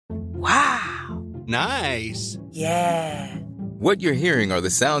Nice. Yeah. What you're hearing are the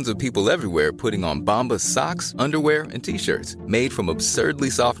sounds of people everywhere putting on Bombas socks, underwear, and T-shirts made from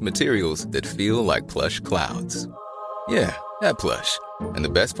absurdly soft materials that feel like plush clouds. Yeah, that plush. And the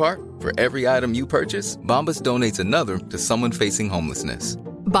best part? For every item you purchase, Bombas donates another to someone facing homelessness.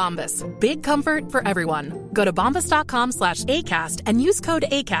 Bombas. Big comfort for everyone. Go to bombas.com/ACAST and use code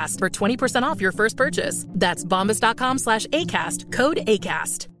ACAST for 20% off your first purchase. That's bombas.com/ACAST. Code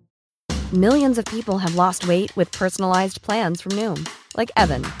ACAST. Millions of people have lost weight with personalized plans from Noom. Like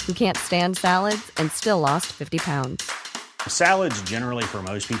Evan, who can't stand salads and still lost 50 pounds. Salads generally for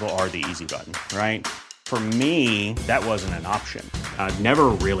most people are the easy button, right? For me, that wasn't an option. I never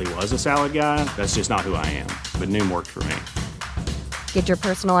really was a salad guy. That's just not who I am. But Noom worked for me. Get your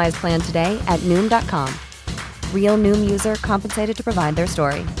personalized plan today at Noom.com. Real Noom user compensated to provide their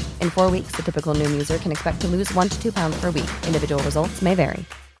story. In 4 weeks, the typical Noom user can expect to lose 1 to 2 pounds per week. Individual results may vary.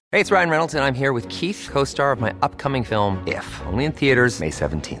 Hey, it's Ryan Reynolds, and I'm here with Keith, co-star of my upcoming film, If, only in theaters May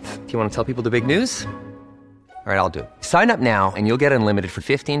 17th. Do you want to tell people the big news? All right, I'll do it. Sign up now and you'll get unlimited for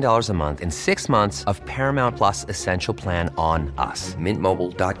 $15 a month and 6 months of Paramount Plus Essential Plan on us.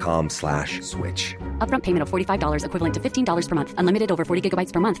 MintMobile.com/switch. Upfront payment of $45 equivalent to $15 per month. Unlimited over 40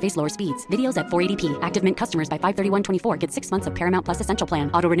 gigabytes per month. Face lower speeds. Videos at 480p. Active Mint customers by 531.24 get 6 months of Paramount Plus Essential Plan.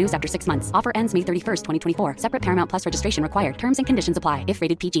 Auto renews after 6 months. Offer ends May 31st, 2024. Separate Paramount Plus registration required. Terms and conditions apply if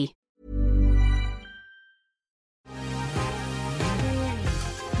rated PG.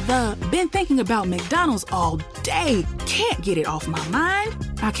 Been thinking about McDonald's all day. Can't get it off my mind.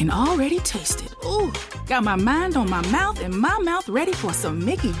 I can already taste it. Ooh, got my mind on my mouth and my mouth ready for some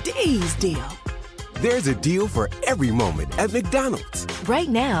Mickey D's deal. There's a deal for every moment at McDonald's. Right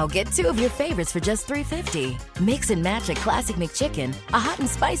now, get 2 of your favorites for just $3.50. Mix and match a classic McChicken, a hot and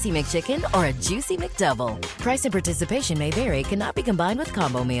spicy McChicken, or a juicy McDouble. Price and participation may vary. Cannot be combined with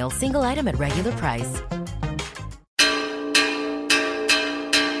combo meal. Single item at regular price.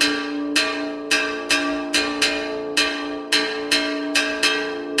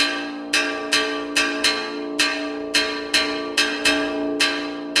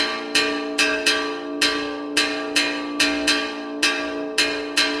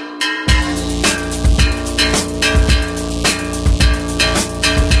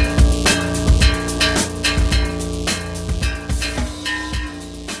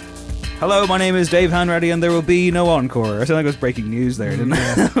 Hello, my name is Dave Hanratty, and there will be no encore. I sound like I was breaking news there, didn't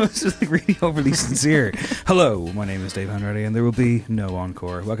I? I was just like really overly sincere. Hello, my name is Dave Hanratty, and there will be no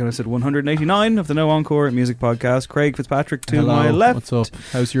encore. Welcome to episode 189 of the No Encore Music Podcast. Craig Fitzpatrick to my left. What's up?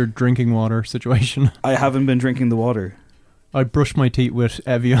 How's your drinking water situation? I haven't been drinking the water. I brushed my teeth with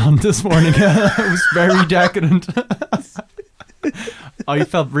Evian this morning. It was very decadent. I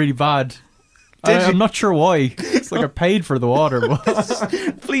felt really bad. I'm not sure why. It's like I paid for the water.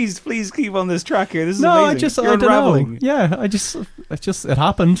 please keep on this track here. This is no, amazing. I don't know. Yeah, it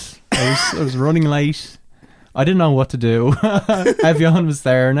happened. I was running late. I didn't know what to do. Evian was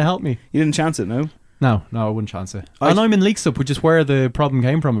there and it helped me. You didn't chance it, no? No, I wouldn't chance it. And I'm in Leaksup, which is where the problem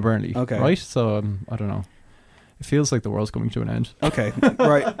came from, apparently. Okay. Right? So, I don't know. It feels like the world's coming to an end. Okay,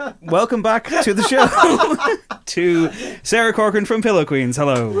 right. Welcome back to the show. To Sarah Corcoran from Pillow Queens.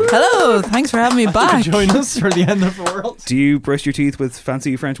 Hello. Hello. Thanks for having me back. Join us for the end of the world. Do you brush your teeth with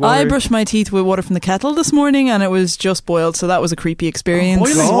fancy French water? I brushed my teeth with water from the kettle this morning, and it was just boiled, so that was a creepy experience.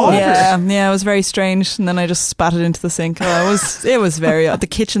 Boiling water? Yeah, it was very strange. And then I just spat it into the sink. It was very the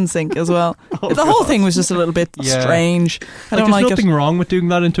kitchen sink as well. The whole thing was just a little bit strange. I don't like it. There's nothing wrong with doing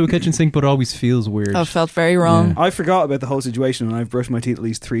that into a kitchen sink, but it always feels weird. I felt very wrong. I forgot about the whole situation, and I've brushed my teeth at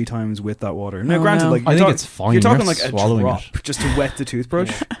least 3 times with that water. Now, granted, no. like I think it's fine. You're talking like a swallowing drop just to wet the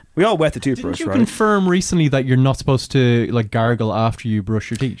toothbrush. We all wet the toothbrush, Didn't you right? confirm recently that you're not supposed to like gargle after you brush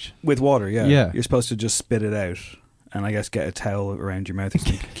your teeth? With water, yeah. Yeah. You're supposed to just spit it out, and I guess get a towel around your mouth and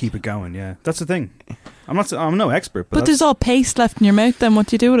keep it going. Yeah, that's the thing. I'm no expert, But there's all paste left in your mouth. Then what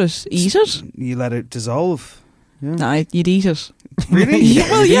do you do with it? Eat it? You let it dissolve. Yeah. No, you'd eat it. Really?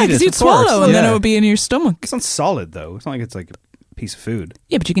 Well, yeah, because you'd swallow and then it would be in your stomach. It's not solid though. It's not like it's like a piece of food.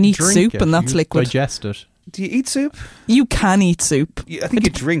 Yeah, but you can eat soup and that's liquid. Digest it. Do you eat soup? You can eat soup. I think you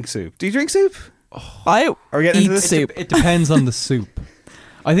drink soup. Do you drink soup? I eat soup. It depends on the soup.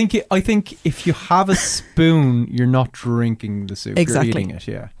 I think if you have a spoon, you're not drinking the soup. Exactly. You're eating it.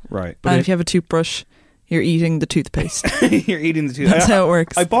 Yeah. Right. But if you have a toothbrush, You're eating the toothpaste. You're eating the toothpaste. That's how it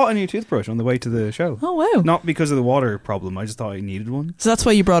works. I bought a new toothbrush on the way to the show. Oh, wow. Not because of the water problem. I just thought I needed one. So that's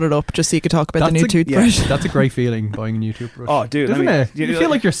why you brought it up, just so you could talk about the new toothbrush. Yeah, that's a great feeling, buying a new toothbrush. Oh, dude. Isn't it? You feel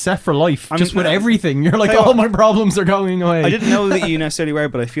like you're set for life, just with everything. You're like, all my problems are going away. I didn't know that you necessarily were,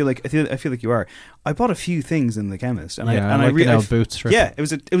 but I feel like you are. I bought a few things in the chemist, and I really Boots trip. Yeah, it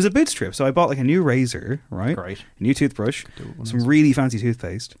was a Boots trip. So I bought like a new razor, right? Great. A new toothbrush, some really fancy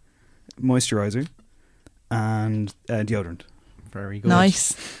toothpaste, moisturizer, and deodorant. Very good.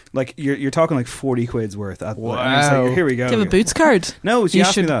 Nice. Like you're talking like 40 quid's worth. Wow. Like, here we go. Do you have a Boots card? No, you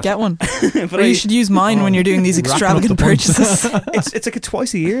should get one. Or you should use mine when you're doing these extravagant purchases. It's like a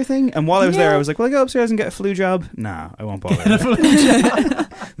twice a year thing. And while I was there, I was like, "Will I go upstairs and get a flu jab?" Nah, I won't bother.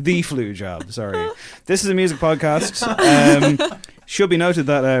 The flu jab. Sorry. This is a music podcast. Should be noted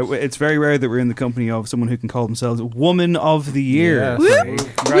that it's very rare that we're in the company of someone who can call themselves Woman of the Year.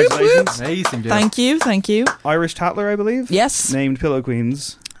 Yes. Congratulations. Amazing. Thank you. Irish Tatler, I believe. Yes. Named Pillow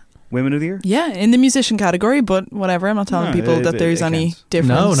Queens Women of the Year. Yeah, in the musician category, but whatever. I'm not telling people that there's any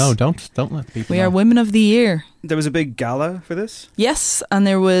difference. No, don't let people We know. are Women of the Year. There was a big gala for this? Yes, and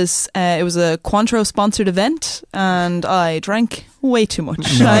there was it was a Cointreau sponsored event, and I drank way too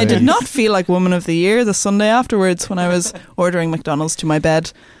much. No, I did not feel like Woman of the Year the Sunday afterwards when I was ordering McDonald's to my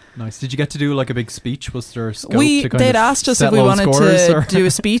bed. Nice. Did you get to do like a big speech? Was there scope to kind they'd of asked us if we settle wanted scores, to or? do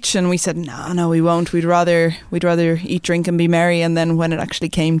a speech, and we said no, we won't. We'd rather eat, drink, and be merry. And then when it actually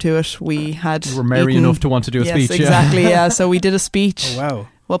came to it, we had You were merry enough to want to do a speech. Yes, exactly. Yeah, so we did a speech. Oh, wow.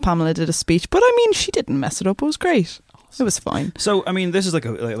 Well, Pamela did a speech, but I mean, she didn't mess it up. It was great. It was fine. So, I mean, this is like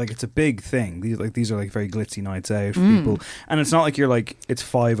it's a big thing. These are like very glitzy nights out for people, and it's not like you're like it's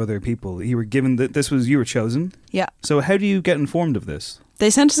 5 other people. You were given you were chosen. Yeah. So, how do you get informed of this? They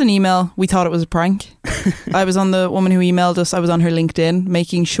sent us an email. We thought it was a prank. I was on the woman who emailed us. I was on her LinkedIn,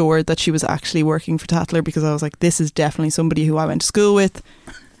 making sure that she was actually working for Tatler, because I was like, this is definitely somebody who I went to school with.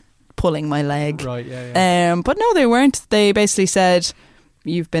 Pulling my leg. Right. Yeah. But no, they weren't. They basically said,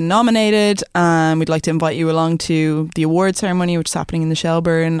 you've been nominated and we'd like to invite you along to the award ceremony, which is happening in the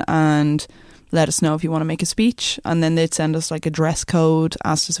Shelburne, and let us know if you want to make a speech. And then they'd send us like a dress code,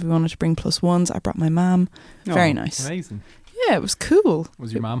 asked us if we wanted to bring +1s. I brought my mum. Very nice. Amazing. Yeah, it was cool.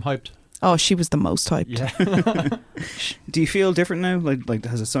 Was your mum hyped? Oh, she was the most hyped. Yeah. Do you feel different now? Like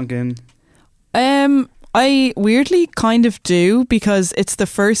has it sunk in? I weirdly kind of do, because it's the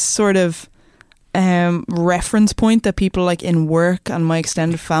first sort of reference point that people like in work and my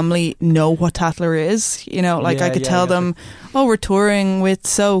extended family know what Tatler is. You know, like I could tell them, oh, we're touring with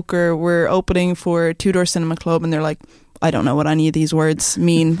Soak, or we're opening for Two Door Cinema Club, and they're like, I don't know what any of these words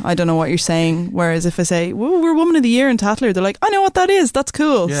mean. I don't know what you're saying. Whereas if I say, well, we're Woman of the Year in Tatler, they're like, I know what that is. That's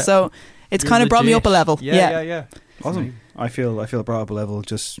cool. Yeah. So it's kind of brought me up a level. Yeah. Awesome. I feel brought up a level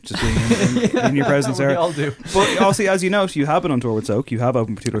just being in your presence there. We all do. But also, as you note, you have been on tour with Soak. You have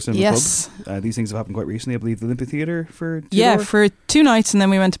opened for Two Door Cinema Club. These things have happened quite recently. I believe the Olympia Theatre for Two Door? For 2 nights, and then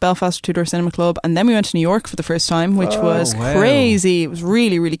we went to Belfast for Two Door Cinema Club, and then we went to New York for the first time, which was crazy. It was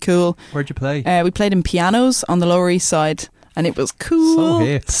really, really cool. Where'd you play? We played in Pianos on the Lower East Side, and it was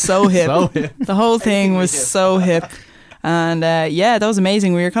cool. So hip. The whole thing was so hip. And that was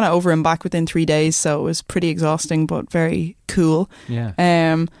amazing. We were kind of over and back within 3 days, so it was pretty exhausting but very cool. Yeah.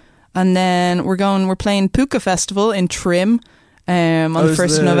 And then we're playing Puka Festival in Trim on the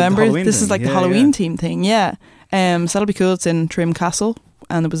 1st of November. This is like the Halloween theme thing, So that'll be cool. It's in Trim Castle,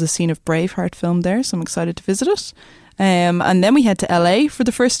 and there was a scene of Braveheart filmed there, so I'm excited to visit it. And then we head to LA for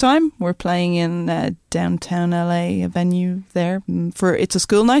the first time. We're playing in downtown LA, a venue there for It's a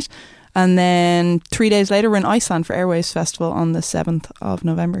School Night. And then 3 days later, we're in Iceland for Airwaves Festival on the 7th of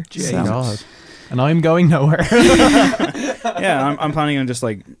November. God. And I'm going nowhere. I'm planning on just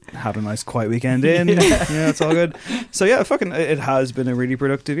like having a nice quiet weekend in. Yeah, it's all good. So yeah, it has been a really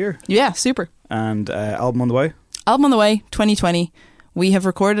productive year. Yeah, super. And album on the way? Album on the way, 2020. We have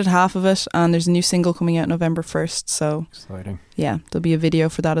recorded half of it, and there's a new single coming out November 1st. So exciting. Yeah, there'll be a video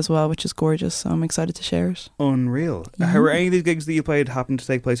for that as well, which is gorgeous. So I'm excited to share it. Unreal. Mm-hmm. Were any of these gigs that you played happen to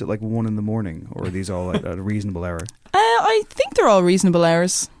take place at like 1 a.m, or are these all at a reasonable hour? I think they're all reasonable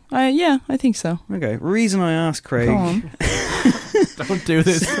hours. I think so. Okay. Reason I ask, Craig. Go on. Don't do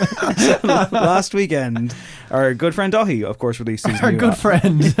this. Last weekend, our good friend Dahi, of course, released his our good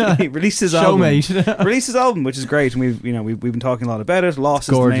friend. He released his album. Showmate. Released his album, which is great, and we've been talking a lot about it. Lost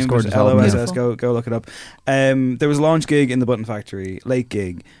is gorgeous, the name. LOSS. Go look it up. There was a launch gig in the Button Factory, late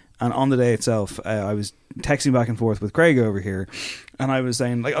gig, and on the day itself, I was texting back and forth with Craig over here, and I was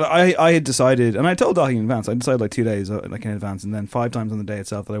saying, like, I had decided, and I told Dahi in advance. I decided like 2 days like in advance, and then 5 times on the day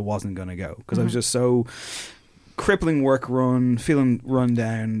itself that I wasn't going to go because I was just so crippling work run, feeling run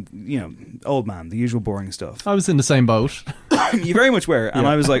down, you know, old man, the usual boring stuff. I was in the same boat. You very much were. And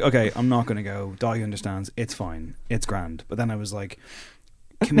Yeah. I was like, okay, I'm not going to go. Dottie understands. It's fine. It's grand. But then I was like,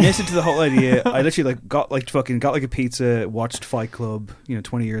 committed to the whole idea. I literally got a pizza, watched Fight Club,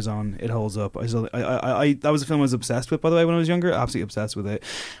 20 years on, it holds up. I that was a film I was obsessed with, by the way, when I was younger. Absolutely obsessed with it.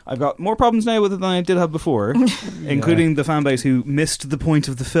 I've got more problems now with it than I did have before, including the fan base who missed the point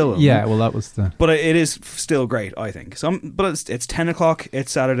of the film. Yeah, well, that was the... But it is still great, I think. But it's 10 o'clock,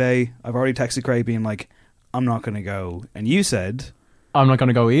 it's Saturday. I've already texted Craig being like, I'm not going to go. And you said... I'm not going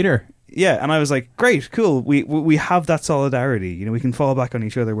to go either. Yeah, and I was like, great, cool. We have that solidarity. We can fall back on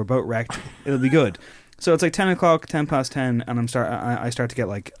each other. We're both wrecked. It'll be good. So it's like 10 o'clock, 10 past 10, and I start to get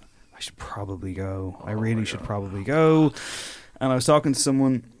like, I should probably go. I really should probably go. And I was talking to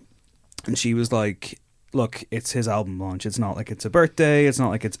someone, and she was like, look, it's his album launch. It's not like it's a birthday. It's not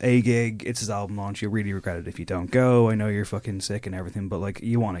like it's a gig. It's his album launch. You'll really regret it if you don't go. I know you're fucking sick and everything, but like,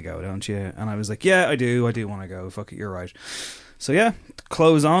 you want to go, don't you? And I was like, yeah, I do. I do want to go. Fuck it, you're right. So yeah,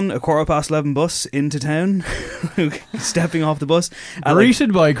 close on, a 11:15 bus into town, stepping off the bus.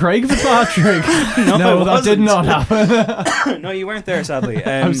 Greeted by Craig Fitzpatrick. No, that did not happen. No, you weren't there, sadly.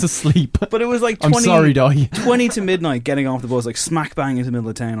 I was asleep. But it was like 20 to midnight, getting off the bus, like smack bang into the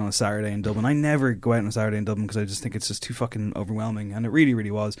middle of town on a Saturday in Dublin. I never go out on a Saturday in Dublin because I just think it's just too fucking overwhelming, and it really, really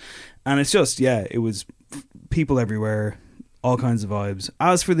was. And it's just, yeah, it was people everywhere. All kinds of vibes.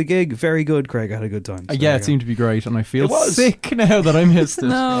 As for the gig, very good, Craig. I had a good time. So yeah, it seemed to be great, and I feel sick now that I missed it.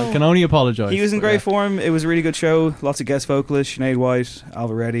 No. I can only apologise. He was in great form. It was a really good show. Lots of guest vocalists. Sinead White,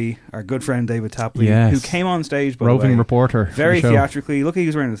 Alva Reddy, our good friend David Tapley, who came on stage, by roving the way, reporter. Very theatrically. Look, he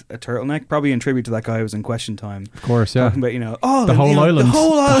was wearing a turtleneck, probably in tribute to that guy who was in Question Time. Of course, yeah. Talking about, the whole island. The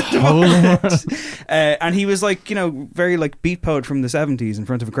whole island. The and he was like, very like beat poet from the 70s in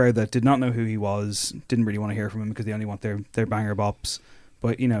front of a crowd that did not know who he was, didn't really want to hear from him because they only want their banger bops.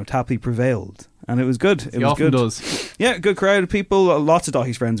 But, Tapley prevailed. And it was good. It he was often good. Does. Yeah, good crowd of people. Lots of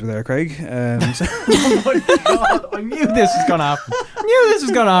Dottie's friends were there, Craig. Oh my God, I knew this was going to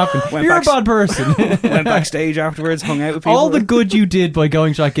happen. You're a bad person. Went backstage afterwards, hung out with people. All the good you did by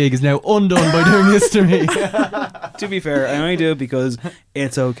going to that gig is now undone by doing this to me. To be fair, I only do it because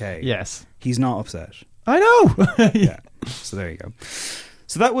it's okay. Yes. He's not upset. I know. Yeah. So there you go.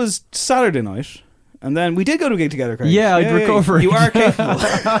 So that was Saturday night. And then we did go to a gig together, Craig. Yeah, I'd recovered. You are capable.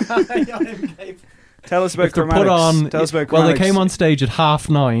 Tell us about Chromatics. Well, they came on stage at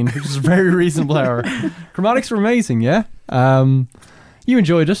 9:30, which is a very reasonable hour. Chromatics were amazing, yeah? You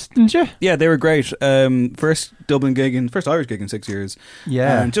enjoyed it, didn't you? Yeah, they were great. First Irish gig in 6 years.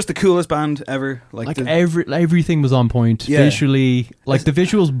 Yeah. Just the coolest band ever. Everything was on point. Yeah. Visually, like the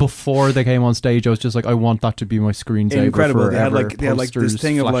visuals before they came on stage, I was just like, I want that to be my screensaver. Incredible. Forever. They had like this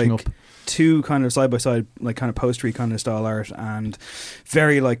thing of like up. two kind of side by side, like kind of postery kind of style art, and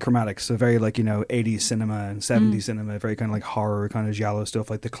very like Chromatics, so very like 80s cinema and 70s cinema, very kind of like horror kind of giallo stuff,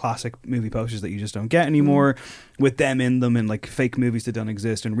 like the classic movie posters that you just don't get anymore, with them in them, and like fake movies that don't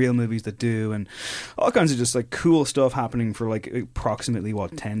exist and real movies that do, and all kinds of just like cool stuff happening for like approximately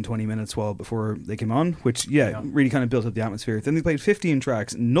 10-20 minutes before they came on, which really kind of built up the atmosphere. Then they played 15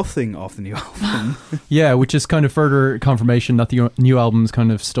 tracks, nothing off the new album. Yeah, which is kind of further confirmation that the new album's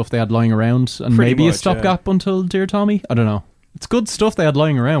kind of stuff they had lying around, and Pretty maybe much, a stopgap until Dear Tommy. I don't know. It's good stuff they had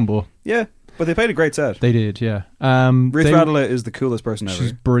lying around, but yeah, but they played a great set. They did, yeah. Ruth Radula is the coolest person ever.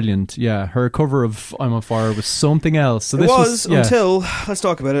 She's brilliant, yeah. Her cover of I'm on Fire was something else. So it was until, let's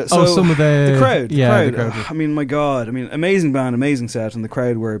talk about it. So some of the crowd. Yeah, the crowd. I mean, my God. I mean, amazing band, amazing set, and the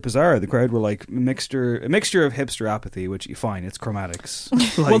crowd were bizarre. The crowd were like a mixture of hipster apathy, which you find, it's Chromatics.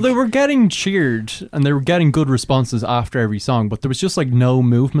 Well, they were getting cheered and they were getting good responses after every song, but there was just like no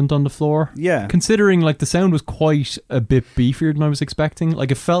movement on the floor. Yeah. Considering like the sound was quite a bit beefier than I was expecting.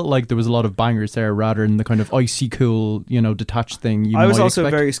 Like it felt like there was a lot of bangers there rather than the kind of icy cool, detached thing I was also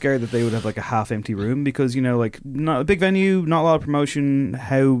expect. very scared that they would have like a half empty room because, like not a big venue, not a lot of promotion.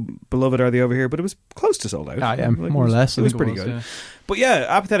 How beloved are they over here? But it was close to sold out. Yeah, more or less. It was pretty good. Yeah. But yeah,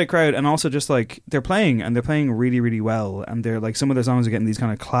 apathetic crowd, and also just like they're playing really, really well, and they're like some of their songs are getting these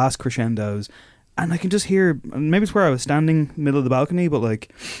kind of class crescendos, and I can just hear, maybe it's where I was standing middle of the balcony, but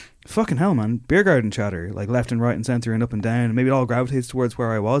like fucking hell, man, beer garden chatter, like left and right and centre and up and down, and maybe it all gravitates towards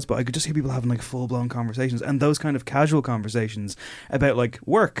where I was, but I could just hear people having like full-blown conversations, and those kind of casual conversations about like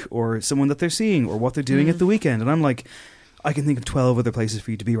work or someone that they're seeing or what they're doing at the weekend, and I'm like, I can think of 12 other places for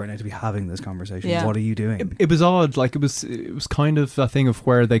you to be right now to be having this conversation. Yeah. What are you doing? It was odd. Like it was kind of a thing of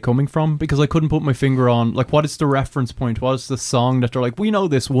where are they coming from, because I couldn't put my finger on like what is the reference point, what is the song that they're like, we know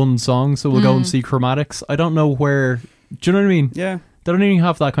this one song, so we'll go and see Chromatics. I don't know where. Do you know what I mean? Yeah. They don't even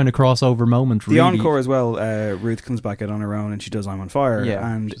have that kind of crossover moment. The really. encore as well, Ruth comes back out on her own and she does I'm on Fire. Yeah,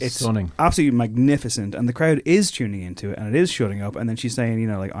 and it's stunning. Absolutely magnificent. And the crowd is tuning into it and it is shutting up. And then she's saying,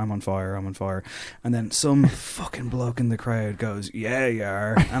 like, I'm on fire. And then some fucking bloke in the crowd goes, yeah, you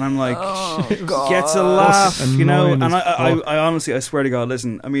are. And I'm like, gets a laugh, And I honestly, I swear to God,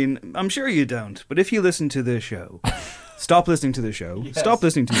 listen, I mean, I'm sure you don't, but if you listen to this show, stop listening to the show. Yes. Stop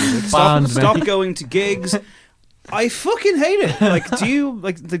listening to music. Stop going to gigs. I fucking hate it. Like, do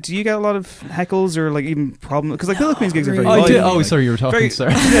you get a lot of heckles or like even problems? Because like Pillow Queen's gigs are very. Sorry, you were talking, sir.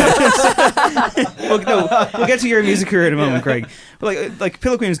 We'll get to your music career in a moment, Craig. But like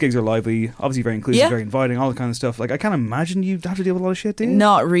Pillow Queen's gigs are lively, obviously very inclusive, very inviting, all that kind of stuff. Like, I can't imagine you'd have to deal with a lot of shit, do you?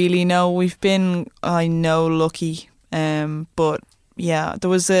 Not really. No, we've been, I know, lucky, but. Yeah, there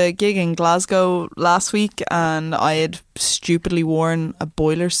was a gig in Glasgow last week and I had stupidly worn a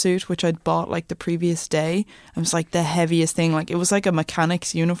boiler suit which I'd bought like the previous day. It was like the heaviest thing. Like, it was like a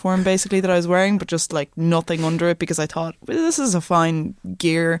mechanic's uniform basically that I was wearing, but just like nothing under it, because I thought, this is a fine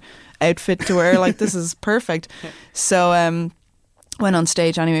gear outfit to wear. Like, this is perfect. So went on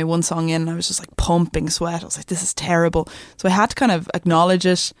stage anyway, one song in and I was just like pumping sweat. I was like, this is terrible. So I had to kind of acknowledge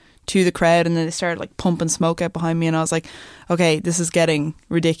it to the crowd, and then they started like pumping smoke out behind me, and I was like, okay, this is getting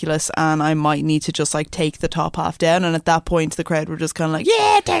ridiculous and I might need to just like take the top half down. And at that point the crowd were just kind of like,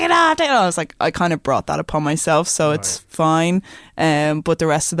 yeah, take it off. I was like, I kind of brought that upon myself, so it's fine. But the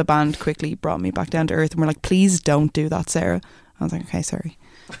rest of the band quickly brought me back down to earth and were like, please don't do that, Sarah. I was like, okay, sorry.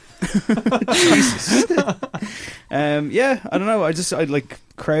 Jesus. Yeah, I don't know, I like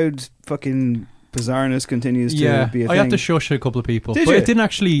crowd fucking bizarreness continues to be a thing. I have to shush a couple of people. Did but you?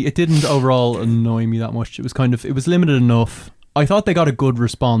 it didn't overall annoy me that much. It was it was limited enough. I thought they got a good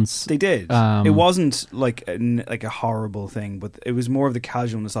response. They did. It wasn't like a horrible thing, but it was more of the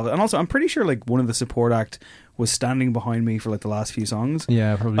casualness of it. And also, I'm pretty sure like one of the support act was standing behind me for like the last few songs.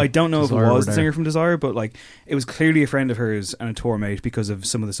 Yeah, probably. I don't know if it was the singer from Desire, but like it was clearly a friend of hers and a tour mate because of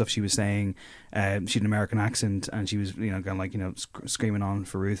some of the stuff she was saying. She had an American accent and she was, kind of like, screaming on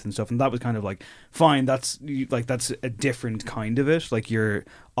for Ruth and stuff. And that was kind of like, fine, that's a different kind of it. Like, you're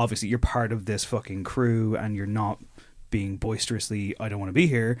part of this fucking crew and you're not being boisterously, I don't want to be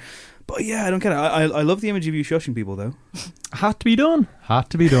here. But yeah, I don't get it. I love the image of you shushing people though. Had to be done.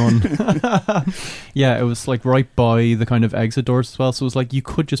 Yeah, it was like right by the kind of exit doors as well, so it was like you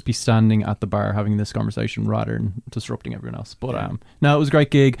could just be standing at the bar having this conversation rather than disrupting everyone else. But no, it was a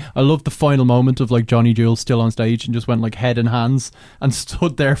great gig. I loved the final moment of like Johnny Jewel still on stage and just went like head in hands and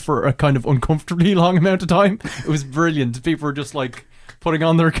stood there for a kind of uncomfortably long amount of time. It was brilliant. People were just like putting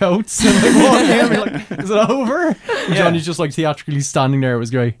on their coats and like walking in, like, is it over? And Johnny's just like theatrically standing there. It was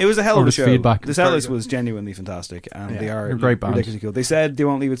great. It was a hell of a show. Feedback. The Sellers was genuinely fantastic, and they are a great band. Ridiculously cool. They said they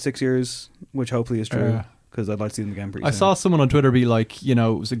won't leave it 6 years, which hopefully is true, because I'd like to see them again pretty soon. I saw someone on Twitter be like, it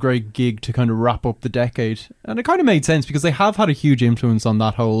was a great gig to kind of wrap up the decade, and it kind of made sense because they have had a huge influence on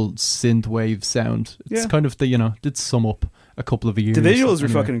that whole synthwave sound. It's kind of did sum up a couple of years. The visuals were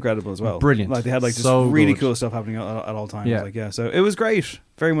fucking incredible as well. Brilliant. Like, they had like just really cool stuff happening at all times. Yeah. So it was great.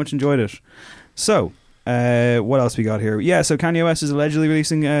 Very much enjoyed it. So what else we got here? Yeah, so Kanye West is allegedly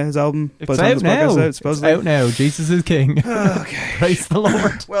releasing his album. It's out now. It's out now. Jesus is King. Okay. Praise the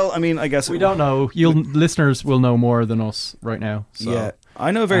Lord. Well, I mean, I guess we don't know. Listeners will know more than us right now. So. Yeah.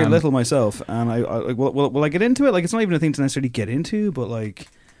 I know very little myself, and I will I get into it? Like, it's not even a thing to necessarily get into, but like,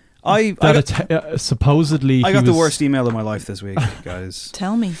 supposedly I got the worst email of my life this week, guys.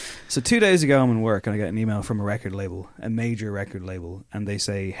 Tell me. So 2 days ago I'm in work and I get an email from a record label, a major record label, and they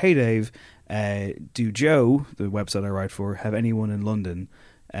say, hey Dave, do Joe, the website I write for, have anyone in London?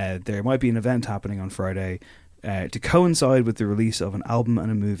 There might be an event happening on Friday to coincide with the release of an album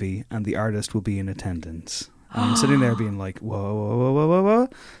and a movie, and the artist will be in attendance. And I'm sitting there being like, whoa,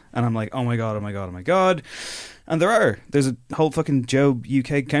 and I'm like, oh my god. And there's a whole fucking Joe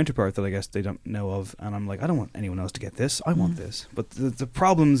UK counterpart that I guess they don't know of, and I'm like, I don't want anyone else to get this. I want this. But the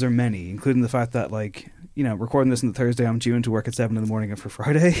problems are many, including the fact that, like, recording this on the Thursday, I'm due into work at 7 a.m. for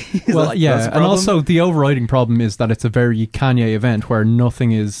Friday. And also the overriding problem is that it's a very Kanye event where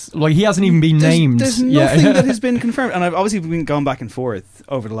nothing is, like, he hasn't even been named. There's nothing that has been confirmed, and I've obviously been going back and forth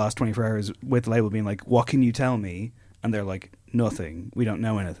over the last 24 hours with the label being like, what can you tell me? And they're like, nothing. We don't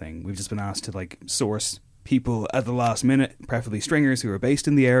know anything. We've just been asked to like source people at the last minute, preferably stringers who are based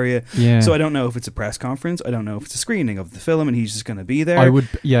in the area. So I don't know if it's a press conference. I don't know if it's a screening of the film and he's just going to be there. I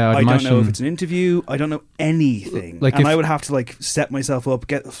don't know if it's an interview. I don't know anything. Like, and I would have to like set myself up,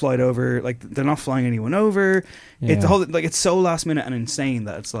 get the flight over. Like, they're not flying anyone over. It's the whole, like, it's so last minute and insane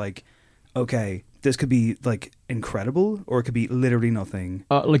that it's like, okay, this could be like incredible, or it could be literally nothing.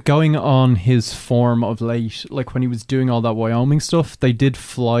 Like going on his form of late, like when he was doing all that Wyoming stuff, they did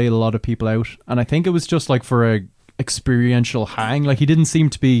fly a lot of people out, and I think it was just like for a experiential hang. Like he didn't seem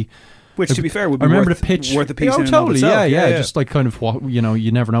to be. Which, to be fair, would be I remember worth, the pitch. worth a piece in and of totally. itself. Yeah. Just like kind of what, you know,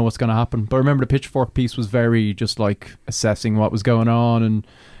 you never know what's going to happen. But I remember the Pitchfork piece was very just like assessing what was going on and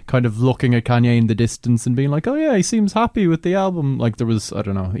kind of looking at Kanye in the distance and being like, oh yeah, he seems happy with the album. Like there was, I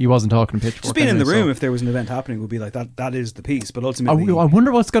don't know, he wasn't talking to Pitchfork. Just being in the room, so. if there was an event happening, would be like that is the piece. But ultimately, I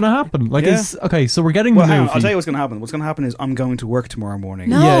wonder what's going to happen. Like, okay, so we're getting well, the hang on, movie. I'll tell you what's going to happen. What's going to happen is I'm going to work tomorrow morning.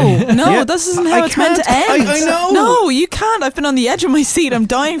 No, this isn't how it's meant to end. I know. No, you can't. I've been on the edge of my seat. I'm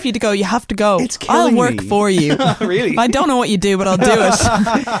dying for you to go. You have to go. It's killing I'll work me. for you. Really? I don't know what you do, but I'll do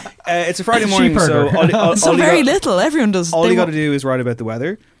it. It's a Friday morning, so so very little. Everyone does. All you got to do is write about the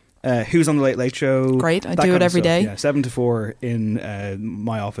weather. Who's on the Late Late Show? Great, I that do kind it of every stuff. day. Yeah, 7 to 4 in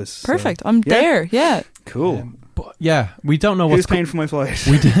my office. Perfect. So. I'm there. Yeah. Cool. But yeah, we don't know Who's what's paying for my flight?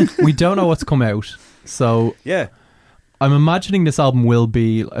 we don't know what's come out. So yeah, I'm imagining this album will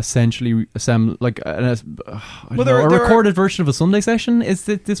be essentially like a recorded version of a Sunday session. Is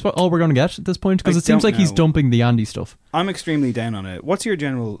this what all we're going to get at this point? Because it seems like he's dumping the Andy stuff. I'm extremely down on it. What's your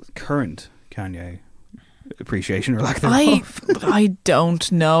general current Kanye appreciation or lack thereof? I don't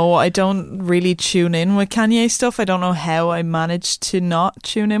know. I don't really tune in with Kanye stuff. I don't know how I managed to not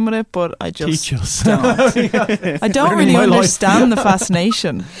tune in with it, but I just teach us. don't. I don't really understand the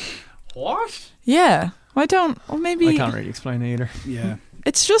fascination. What? Yeah, I don't. Or maybe I can't really explain it either. Yeah,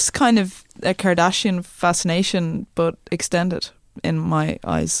 it's just kind of a Kardashian fascination, but extended in my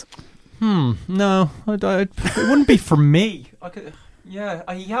eyes. No, it wouldn't be for me.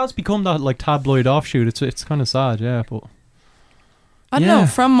 Yeah, he has become that like tabloid offshoot. It's kind of sad, yeah. But I don't know.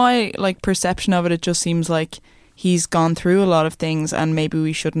 From my like perception of it, it just seems like he's gone through a lot of things, and maybe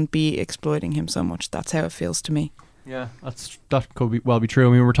we shouldn't be exploiting him so much. That's how it feels to me. Yeah, that could be true.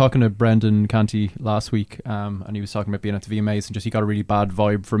 I mean, we were talking to Brendan Canty last week, and he was talking about being at the VMAs, and just he got a really bad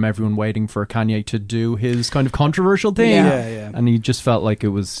vibe from everyone waiting for Kanye to do his kind of controversial thing. Yeah. And he just felt like it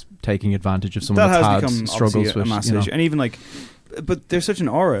was taking advantage of someone that that's has had become struggles with, a massive issue. And even like, but there's such an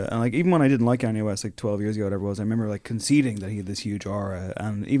aura, and like even when I didn't like Kanye West like 12 years ago, whatever it was, I remember like conceding that he had this huge aura,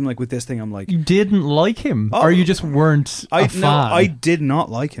 and even like with this thing, I'm like, you didn't like him, or you just weren't a fan? No, I did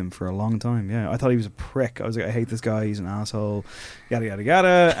not like him for a long time. Yeah, I thought he was a prick. I was like, I hate this guy. He's an asshole. Yada yada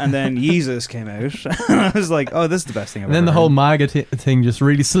yada. And then Yeezus came out, and I was like, oh, this is the best thing I've ever heard. And then the whole MAGA thing just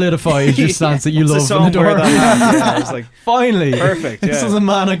really solidified your stance that you love in the door. I was like, finally, perfect. Yeah. This is a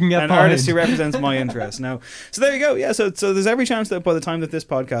man I can get behind. An artist who represents my interests. Now, so there you go. Yeah, so there's every chance that by the time that this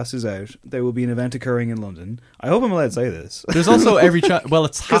podcast is out, there will be an event occurring in London. I hope I'm allowed to say this. There's also every chance. Well,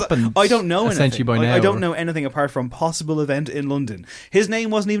 it's happened. I don't know essentially anything. by now. I don't know anything apart from possible event in London. His name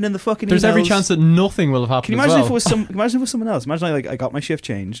wasn't even in the fucking. There's emails. every chance that nothing will have happened. Can you imagine as well? if it was some? Imagine if it was someone else. Imagine I got my shift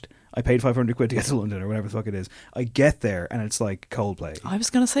changed. I paid 500 quid to get to London or whatever the fuck it is. I get there and it's like Coldplay. I was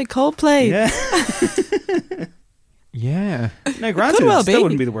going to say Coldplay. Yeah. Yeah. Now, granted, well that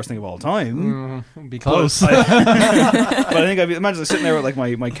wouldn't be the worst thing of all time. Be close. But I think imagine sitting there with like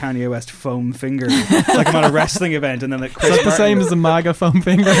my Kanye West foam finger, like I'm at a wrestling event, and then like Chris Is that the same as the MAGA foam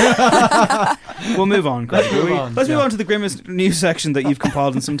finger? We'll move on, Craig. Let's move yeah. on to the grimmest news section that you've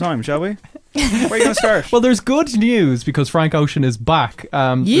compiled in some time, shall we? Where are you going to start? Well, there's good news because Frank Ocean is back.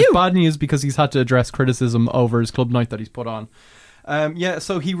 There's bad news because he's had to address criticism over his club night that he's put on.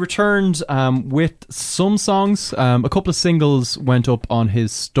 So he returned with some songs. A couple of singles went up on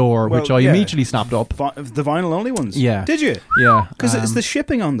his store, which I immediately snapped up. The vinyl only ones? Yeah. Did you? Yeah. Because it's the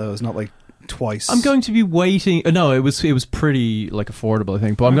shipping on those, not like twice. I'm going to be waiting. No, it was pretty like affordable, I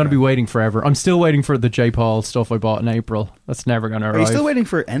think. But I'm going to be waiting forever. I'm still waiting for the J. Paul stuff I bought in April. That's never going to arrive. Are you still waiting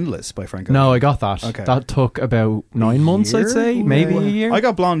for Endless by Frank Ocean? No, I got that. Okay. That took about 9 months, I'd say. Maybe a year. I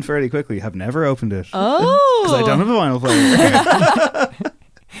got Blonde fairly quickly. Have never opened it. Oh. Because I don't have a vinyl player.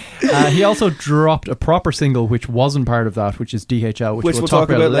 He also dropped a proper single which wasn't part of that, which is DHL, which we'll talk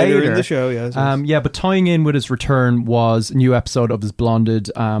about later in the show. Yes. But tying in with his return was a new episode of his Blonded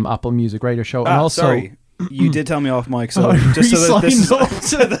Apple Music radio show. And also, sorry. You did tell me off mic, so just so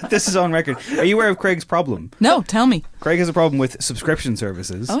that this is on record. Are you aware of Craig's problem? No, tell me. Craig has a problem with subscription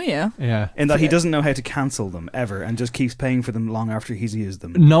services. Oh, yeah. Yeah. In that he doesn't know how to cancel them ever and just keeps paying for them long after he's used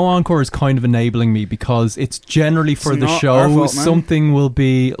them. No Encore is kind of enabling me because it's generally for the show. Our fault, something will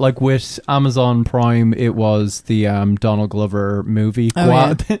be like with Amazon Prime, it was the Donald Glover movie.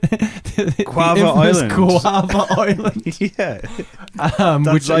 Guava Island. Guava Island. Yeah.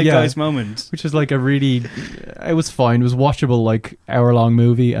 Which Zeitgeist moment. Which is like a really... It was fine. It was watchable, like hour-long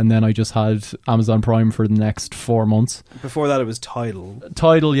movie, and then I just had Amazon Prime for the next 4 months. months. Before that, it was Tidal.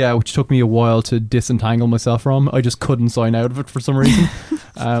 Tidal, yeah, which took me a while to disentangle myself from. I just couldn't sign out of it for some reason.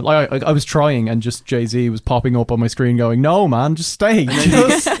 I was trying, and just Jay-Z was popping up on my screen going, "No, man, just stay.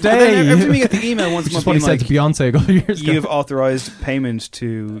 Just stay." Every time you get the email once a month, what he said to Beyonce a couple of years ago. You've authorized payment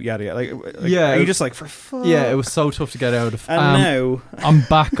to yada yada. Yeah. Are you just like, for fuck? Yeah, it was so tough to get out of. And now I'm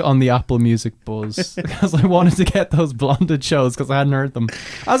back on the Apple Music buzz because I wanted to get those Blonded shows because I hadn't heard them.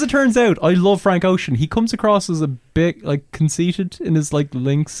 As it turns out, I love Frank Ocean. He comes across as a bit like conceited in his like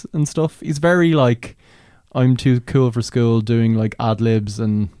links and stuff. He's very like, I'm too cool for school, doing like ad libs,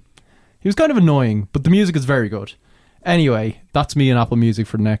 and he was kind of annoying, but the music is very good. Anyway, that's me in Apple Music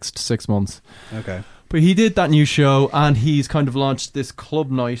for the next 6 months. Okay. But he did that new show, and he's kind of launched this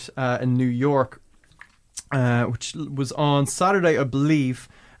club night in New York, which was on Saturday, I believe.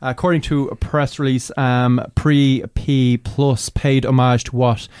 According to a press release, Pre-P Plus paid homage to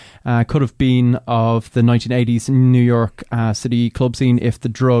what could have been of the 1980s New York city club scene if the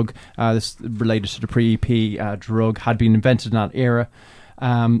drug, this related to the Pre-P drug, had been invented in that era.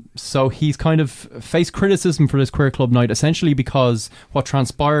 So he's kind of faced criticism for this queer club night, essentially because what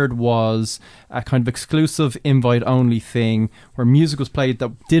transpired was a kind of exclusive invite-only thing where music was played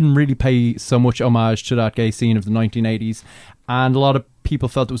that didn't really pay so much homage to that gay scene of the 1980s. And a lot of people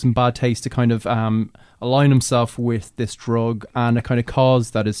felt it was in bad taste to kind of align himself with this drug and a kind of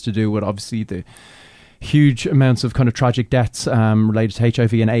cause that is to do with obviously the huge amounts of kind of tragic deaths related to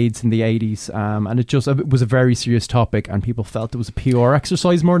HIV and AIDS in the 80s. And it was a very serious topic, and people felt it was a PR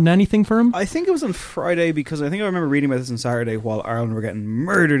exercise more than anything for him. I think it was on Friday, because I think I remember reading about this on Saturday while Ireland were getting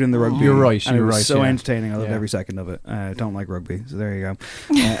murdered in the rugby. You're right. And you're it was right, so yeah. entertaining. I loved every second of it. Don't like rugby, so there you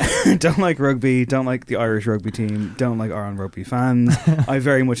go. Don't like rugby. Don't like the Irish rugby team. Don't like Ireland rugby fans. I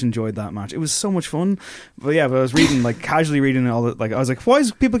very much enjoyed that match. It was so much fun. But yeah, but I was reading, like casually reading all the, like I was like, why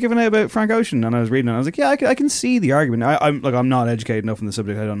is people giving out about Frank Ocean? And I was reading it, and I was like, yeah, I can see the argument. I'm not educated enough on the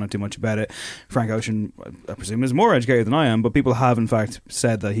subject. I don't know too much about it. Frank Ocean, I presume, is more educated than I am, but people have in fact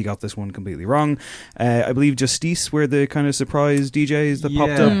said that he got this one completely wrong. I believe Justice were the kind of surprise DJs that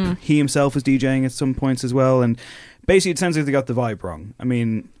popped up. He himself was DJing at some points as well, and basically it sounds like they got the vibe wrong. I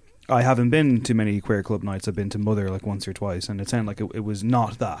mean, I haven't been to many queer club nights. I've been to Mother like once or twice, and it sounded like it was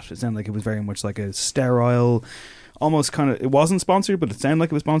not that. It sounded like it was very much like a sterile, almost kind of, it wasn't sponsored, but it sounded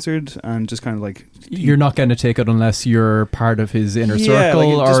like it was sponsored, and just kind of like, you're not getting a ticket unless you're part of his inner Yeah,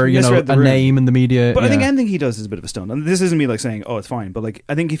 circle, like, or just misread the a room. name in the media. But I think anything he does is a bit of a stunt. And this isn't me like saying, oh, it's fine, but like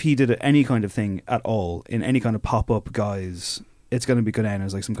I think if he did any kind of thing at all in any kind of pop-up guise, it's going to be go down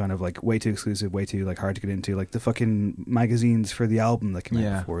as like some kind of like way too exclusive, way too like hard to get into, like the fucking magazines for the album that came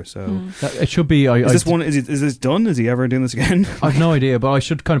out before. So it should be. Is this done? Is he ever doing this again? I've no idea, but I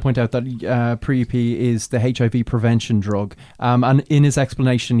should kind of point out that Pre-P is the HIV prevention drug. And in his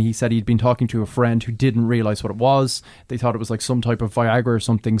explanation, he said he'd been talking to a friend who didn't realise what it was. They thought it was like some type of Viagra or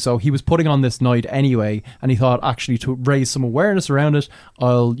something. So he was putting on this night anyway, and he thought, actually, to raise some awareness around it,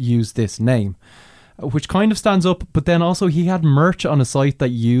 I'll use this name. Which kind of stands up, but then also he had merch on a site that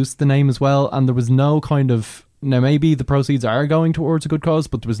used the name as well, and there was no kind of, now maybe the proceeds are going towards a good cause,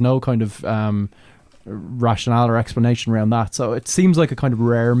 but there was no kind of rationale or explanation around that. So it seems like a kind of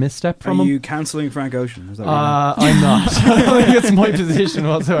rare misstep from him. Are you cancelling Frank Ocean? Is that what I'm not. I don't think it's my position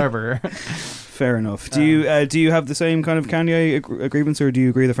whatsoever. Fair enough. Do you have the same kind of Kanye grievance, or do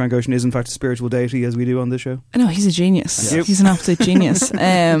you agree that Frank Ocean is in fact a spiritual deity as we do on this show? I know, he's a genius. Yes. He's an absolute genius.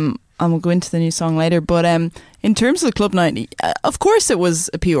 And we'll go into the new song later. But in terms of the club night, of course it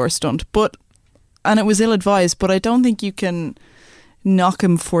was a PR stunt, and it was ill-advised, but I don't think you can knock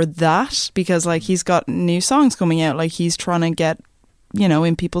him for that, because like he's got new songs coming out, like he's trying to get,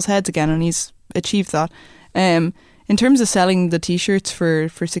 in people's heads again, and he's achieved that. In terms of selling the t-shirts for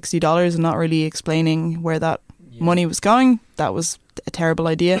 $60 and not really explaining where that money was going, that was a terrible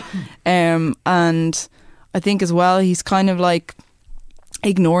idea. And I think as well, he's kind of like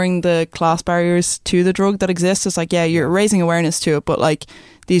ignoring the class barriers to the drug that exists. It's like, yeah, you're raising awareness to it, but like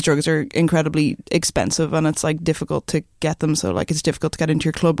these drugs are incredibly expensive, and it's like difficult to get them. So like it's difficult to get into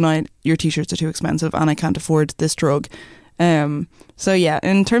your club night, your t-shirts are too expensive, and I can't afford this drug. So yeah,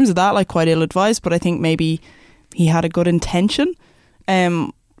 in terms of that, like quite ill-advised, but I think maybe he had a good intention. I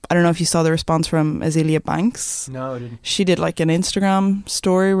don't know if you saw the response from Azealia Banks. No, I didn't. She did like an Instagram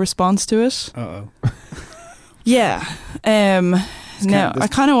story response to it. Yeah. No, I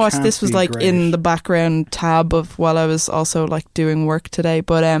kind of watched this was like in the background tab of while I was also like doing work today,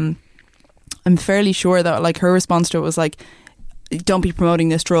 but I'm fairly sure that like her response to it was like, don't be promoting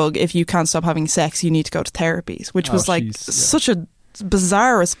this drug. If you can't stop having sex, you need to go to therapies, which was like such a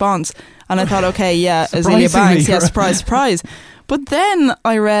bizarre response. And I thought, okay, yeah, Azealia Banks, yeah, surprise, surprise. But then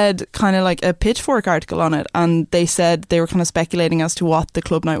I read kind of like a Pitchfork article on it, and they said they were kind of speculating as to what the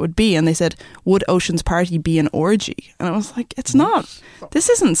club night would be, and they said, would Ocean's Party be an orgy? And I was like, it's not. This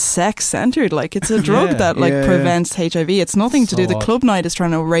isn't sex centered. Like, it's a drug that like prevents HIV. It's nothing to do. The club night is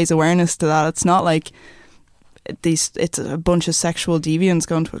trying to raise awareness to that. It's not like it's a bunch of sexual deviants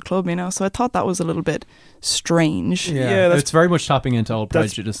going to a club, you know. So I thought that was a little bit strange. Yeah, it's very much tapping into old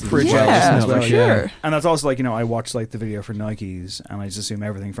prejudice. Sure. And that's also like, you know, I watched like the video for Nikes, and I just assume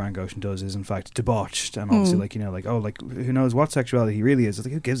everything Frank Ocean does is in fact debauched, and obviously like, you know, like, oh, like who knows what sexuality he really is. It's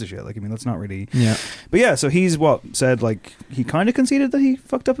like, who gives a shit? Like, I mean, that's not really. Yeah. But yeah, so he's said like he kind of conceded that he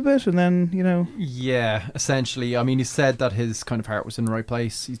fucked up a bit, and then, you know. Yeah, essentially. I mean, he said that his kind of heart was in the right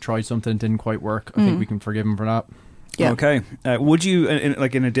place. He tried something, didn't quite work. I think we can forgive him for that. Yeah. Okay. Would you,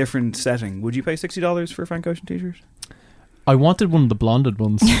 in a different setting, would you pay $60 for a Frank Ocean t-shirt? I wanted one of the blonded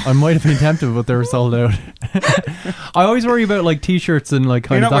ones. I might have been tempted, but they were sold out. I always worry about like t-shirts and like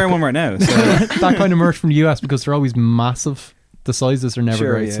kind You're of not wearing one right now, so. that kind of merch from the US, because they're always massive. The sizes are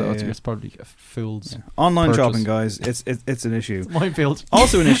never great, so it's probably a fool's online purchase. Shopping, guys, it's an issue. Minefield.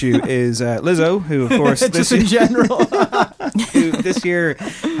 Also an issue is Lizzo, who of course just in general, who this year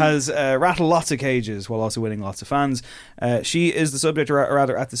has rattled lots of cages while also winning lots of fans. She is the subject, or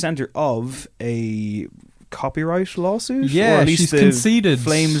rather at the centre of a copyright lawsuit. Yeah, or at least she's the conceded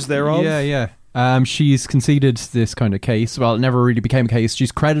flames thereof. Yeah. She's conceded this kind of case. Well, it never really became a case.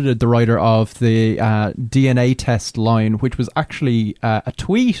 She's credited the writer of the DNA test line, which was actually a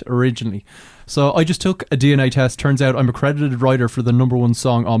tweet originally. So I just took a DNA test. Turns out I'm a credited writer for the #1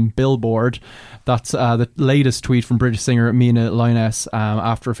 song on Billboard. That's the latest tweet from British singer Mina Lioness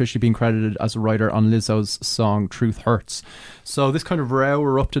after officially being credited as a writer on Lizzo's song Truth Hurts. So this kind of row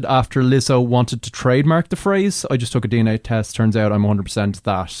erupted after Lizzo wanted to trademark the phrase. I just took a DNA test. Turns out I'm 100%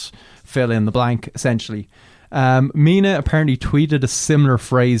 that. Fill in the blank, essentially. Mina apparently tweeted a similar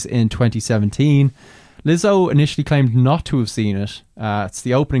phrase in 2017. Lizzo initially claimed not to have seen it. It's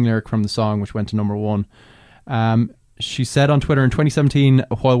the opening lyric from the song, which went to #1. She said on Twitter in 2017,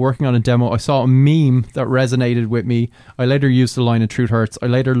 while working on a demo, I saw a meme that resonated with me. I later used the line in Truth Hurts. I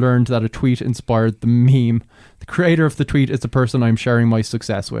later learned that a tweet inspired the meme. The creator of the tweet is the person I'm sharing my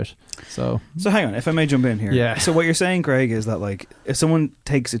success with. So hang on, if I may jump in here. Yeah. So what you're saying, Craig, is that like if someone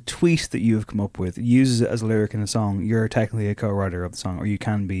takes a tweet that you have come up with, uses it as a lyric in a song, you're technically a co-writer of the song, or you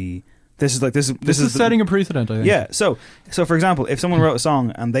can be. This is setting a precedent, I think. Yeah. So for example, if someone wrote a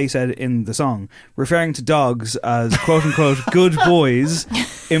song and they said in the song, referring to dogs as quote unquote good boys,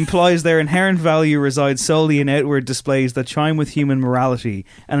 implies their inherent value resides solely in outward displays that chime with human morality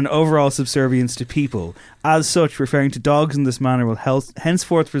and an overall subservience to people. As such, referring to dogs in this manner will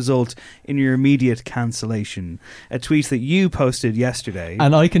henceforth result in your immediate cancellation. A tweet that you posted yesterday.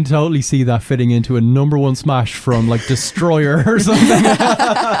 And I can totally see that fitting into a #1 smash from like Destroyer or something.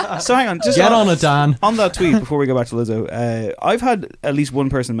 So hang on, just get on it, Dan. On that tweet, before we go back to Lizzo, I've had at least one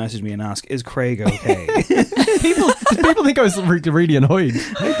person message me and ask, "Is Craig okay?" people think I was really annoyed.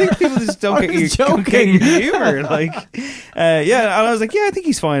 I think people just don't get your humour. Like, and I was like, yeah, I think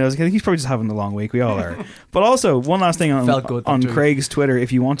he's fine. I was like, I think he's probably just having a long week. We all are. But also, one last thing on Craig's Twitter,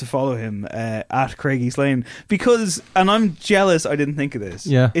 if you want to follow him, at Craig East Lane, because, and I'm jealous I didn't think of this.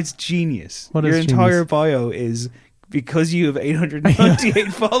 Yeah, it's genius. What your is entire genius? Bio is. Because you have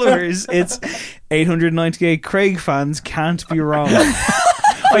 898 followers, it's 898 Craig fans can't be wrong.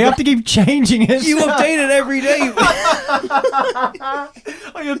 I have to keep changing it. You update it every day.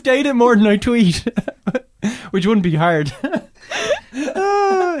 I update it more than I tweet, which wouldn't be hard.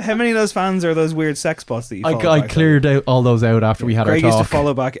 How many of those fans are those weird sex bots that you follow? I cleared out all those out after we had Craig our talk. used to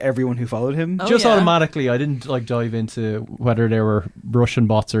follow back everyone who followed him. Automatically. I didn't like dive into whether they were Russian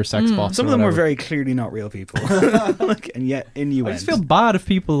bots or sex bots. Some of them were very clearly not real people. And yet innuendo. I just feel bad if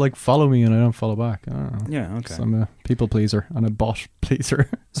people like follow me and I don't follow back. I don't know. Yeah, okay. So I'm a people pleaser and a bot pleaser.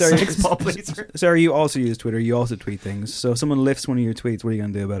 Sex bot pleaser. Sarah, you also use Twitter. You also tweet things. So if someone lifts one of your tweets, what are you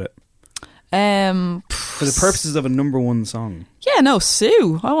going to do about it? For the purposes of a #1 song. Yeah, no,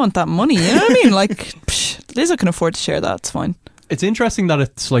 sue. I want that money. You know what I mean? Like, Lizzo can afford to share that. It's fine. It's interesting that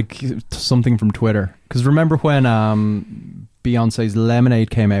it's like something from Twitter, because remember when Beyonce's Lemonade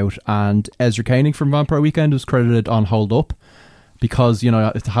came out and Ezra Koenig from Vampire Weekend was credited on Hold Up, because, you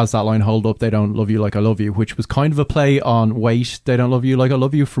know, it has that line, hold up, they don't love you like I love you, which was kind of a play on Wait, they don't love you like I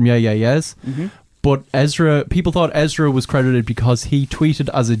love you from Yeah Yeah Yeahs. Mm-hmm. But people thought Ezra was credited because he tweeted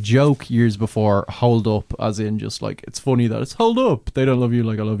as a joke years before, hold up, as in just like, it's funny that it's hold up, they don't love you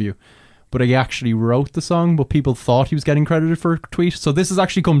like I love you. But he actually wrote the song, but people thought he was getting credited for a tweet. So this has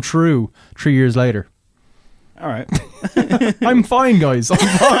actually come true 3 years later. All right. I'm fine, guys. I'm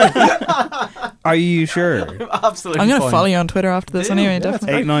fine. Are you sure? Absolutely I'm going to fine. follow you on Twitter after this anyway,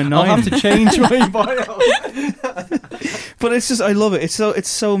 definitely. 899. I'll have to change my bio. But it's just, I love it. It's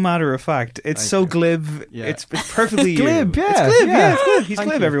so matter of fact. It's so glib. Yeah. It's perfectly glib, you. yeah. It's glib, Yeah. it's glib. He's Thank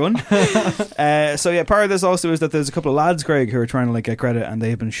glib, you. everyone. So yeah, part of this also is that there's a couple of lads, Craig, who are trying to like get credit, and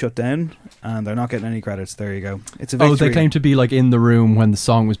they've been shut down, and they're not getting any credits. There you go. It's a victory. Oh, they claim to be like in the room when the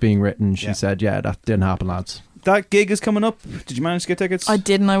song was being written. She Yeah. said, "Yeah, that didn't happen, lads." That gig is coming up. Did you manage to get tickets? I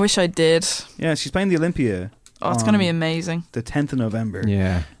didn't. I wish I did. Yeah, she's playing the Olympia. Oh, it's going to be amazing. The 10th of November.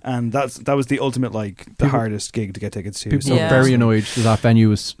 Yeah, And that was the ultimate, like, the hardest gig to get tickets to. people So- were very annoyed that that venue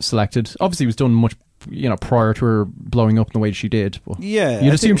was selected. Obviously, it was done much, prior to her blowing up in the way she did. But Yeah.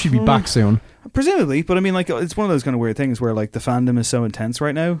 you'd I assume think- she'd be back soon. Presumably, but I mean, like, it's one of those kind of weird things where, like, the fandom is so intense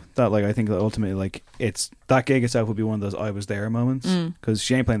right now that, like, I think that ultimately, like, it's that gig itself would be one of those I was there moments because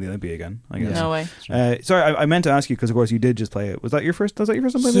she ain't playing the Olympia again. I guess. No way. Sorry, I meant to ask you because, of course, you did just play it. Was that your first? Was that your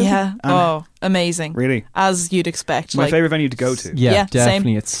first time playing the Yeah. Olympia? And Oh, amazing. really, As you'd expect. my like, favorite venue to go to. Yeah, Yeah, same.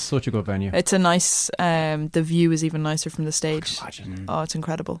 definitely. It's such a good venue. It's a nice. The view is even nicer from the stage. Oh, it's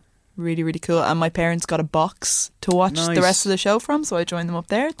incredible. Really, really cool. And my parents got a box to watch Nice. the rest of the show from, so I joined them up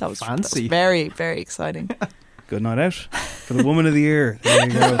there. That was Fancy. very, very exciting. Good night out for the woman of the year. There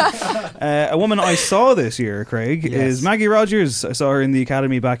you go. A woman I saw this year, Craig, Yes. is Maggie Rogers. I saw her in the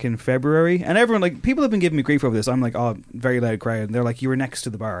Academy back in February, and everyone, like, people have been giving me grief over this. I'm like, oh, very loud crowd. And they're like, you were next to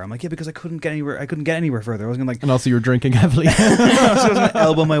the bar. I'm like, yeah, because I couldn't get anywhere. I couldn't get anywhere further. I was gonna like, And also, you were drinking heavily. so I was gonna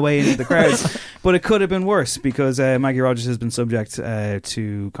elbow my way into the crowds. But it could have been worse because Maggie Rogers has been subject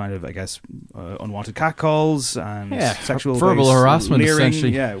to kind of, I guess, unwanted catcalls and Yeah, sexual verbal based harassment, leering.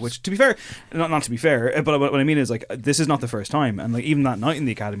 essentially. Yeah, which, to be fair, not to be fair, but what I mean is, like, this is not the first time, and like even that night in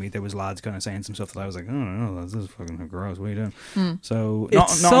the Academy, there was lads kind of saying some stuff that I was like, oh no, this is fucking gross. What are you doing? So not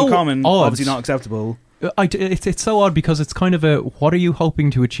It's not so uncommon, odd. obviously not acceptable. It's so odd because it's kind of a "what are you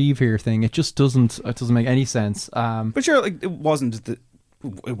hoping to achieve here" thing. It just doesn't make any sense. But sure, like, it wasn't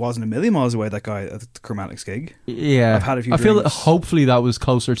a million miles away, that guy at the Chromatics gig. Yeah, I've had a few I feel that drinks. hopefully that was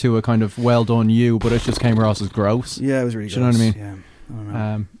closer to a kind of "well done you," but it just came across as gross. Yeah, it was really Do you know what I gross. mean? Yeah. I don't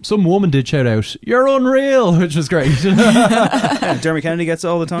know. Some woman did shout out, "You're unreal," which was great. Yeah, Jeremy Kennedy gets it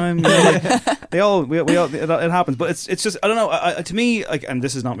all the time. You know, like, we all, it happens. But it's just, I don't know. To me, like, and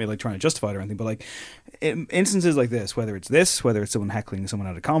this is not me like trying to justify it or anything, but like in instances like this, whether it's someone heckling someone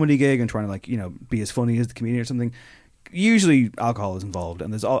at a comedy gig and trying to, like, be as funny as the comedian or something. Usually alcohol is involved,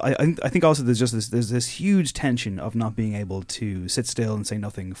 and there's I think also there's this huge tension of not being able to sit still and say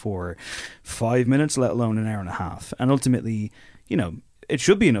nothing for 5 minutes, let alone an hour and a half. And ultimately, it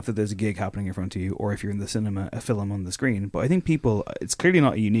should be enough that there's a gig happening in front of you, or if you're in the cinema, a film on the screen. But I think it's clearly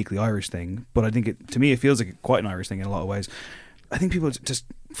not a uniquely Irish thing, but I think to me it feels like quite an Irish thing in a lot of ways. I think people just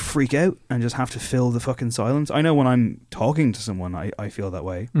freak out and just have to fill the fucking silence. I know when I'm talking to someone, I feel that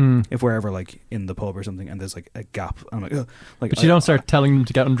way. If we're ever like in the pub or something and there's like a gap, I'm like, ugh. Like, But you don't start telling them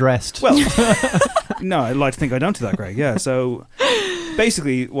to get undressed. Well, no, I'd like to think I don't do that, Greg. Yeah. So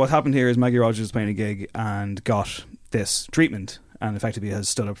basically, what happened here is Maggie Rogers was playing a gig and got this treatment, and effectively has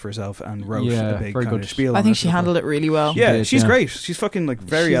stood up for herself and wrote a big very kind good. of spiel. I on think it. she handled it really well. Yeah, did, she's yeah. great. She's fucking like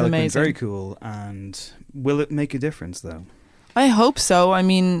very She's eloquent, amazing. very cool. And will it make a difference though? I hope so. I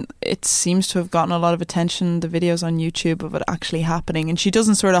mean, it seems to have gotten a lot of attention, the videos on YouTube of it actually happening. And she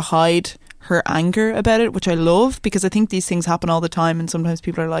doesn't sort of hide her anger about it, which I love, because I think these things happen all the time. And sometimes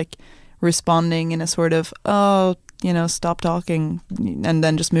people are like responding in a sort of, oh, stop talking and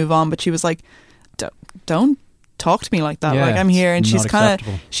then just move on. But she was like, don't talk to me like that. Yeah, like, I'm here. And it's she's not kind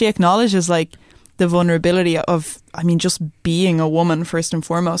acceptable. of, she acknowledges like the vulnerability of, I mean, just being a woman first and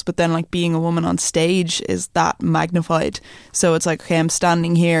foremost, but then like being a woman on stage is that magnified. So it's like, okay, I'm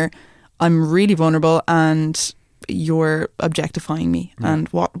standing here, I'm really vulnerable, and you're objectifying me. And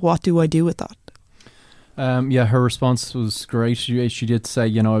what do I do with that? Her response was great. She did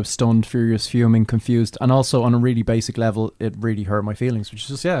say, I was stunned, furious, fuming, confused, and also on a really basic level, it really hurt my feelings. Which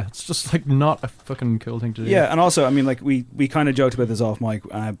is just, it's just like not a fucking cool thing to do. Yeah, and also, I mean, like we kind of joked about this off mic,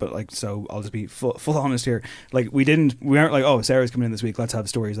 but like, so I'll just be full honest here. Like we aren't like, oh, Sarah's coming in this week, let's have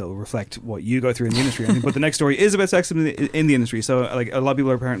stories that will reflect what you go through in the industry. But the next story is about sexism in the industry. So like a lot of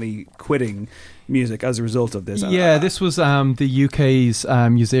people are apparently quitting music as a result of this. Yeah, this was the UK's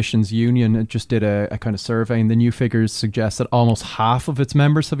musicians union. It just did a kind of survey, and the new figures suggest that almost half of its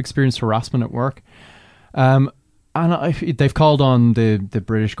members have experienced harassment at work. And they've called on the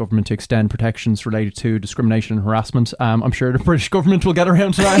British government to extend protections related to discrimination and harassment. I'm sure the British government will get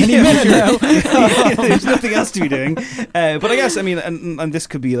around to that any minute now. There's nothing else to be doing. But I guess, I mean, and this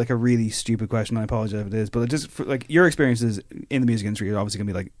could be like a really stupid question, I apologize if it is, but just for, like, your experiences in the music industry are obviously going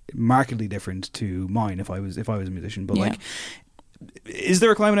to be like markedly different to mine if I was a musician. But like, is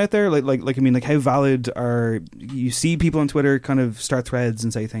there a climate out there like I mean, like, how valid are you see people on Twitter kind of start threads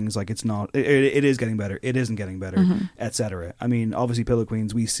and say things like it's not it is getting better, it isn't getting better, etc. I mean, obviously Pillow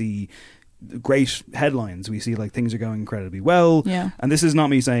Queens, we see great headlines, we see like things are going incredibly well, and this is not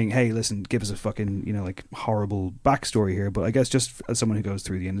me saying, hey, listen, give us a fucking, you know, like, horrible backstory here, but I guess just as someone who goes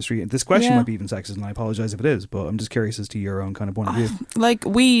through the industry, this question might be even sexist, and I apologize if it is, but I'm just curious as to your own kind of point of view. Like,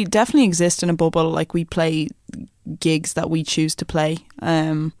 we definitely exist in a bubble. Like, we play gigs that we choose to play,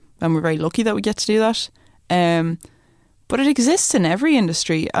 and we're very lucky that we get to do that, but it exists in every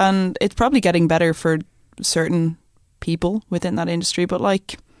industry, and it's probably getting better for certain people within that industry, but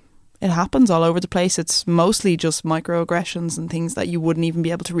like, it happens all over the place. It's mostly just microaggressions and things that you wouldn't even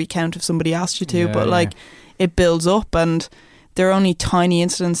be able to recount if somebody asked you to, but like, it builds up, and there are only tiny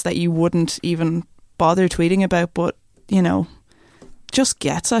incidents that you wouldn't even bother tweeting about, but, you know, just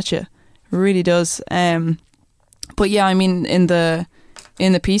gets at you. It really does. But yeah, I mean, in the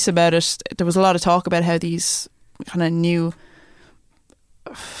piece about it, there was a lot of talk about how these kind of new,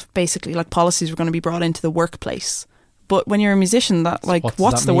 basically, like, policies were going to be brought into the workplace. But when you're a musician, that, like,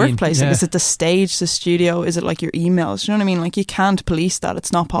 what's the workplace? Like, is it the stage, the studio? Is it like your emails? You know what I mean? Like, you can't police that.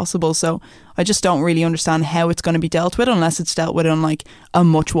 It's not possible. So I just don't really understand how it's going to be dealt with unless it's dealt with on like a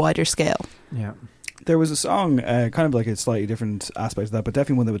much wider scale. Yeah. There was a song, kind of like a slightly different aspect of that, but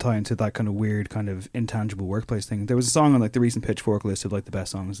definitely one that would tie into that kind of weird, kind of intangible workplace thing. There was a song on like the recent Pitchfork list of like the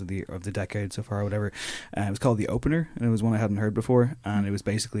best songs of the decade so far, or whatever. It was called "The Opener," and it was one I hadn't heard before. And it was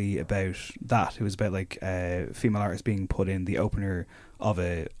basically about that. It was about like female artists being put in the opener of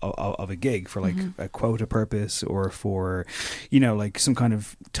a gig for like a quota purpose, or for, you know, like some kind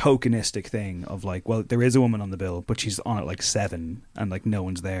of tokenistic thing of like, well, there is a woman on the bill, but she's on at like 7 and like no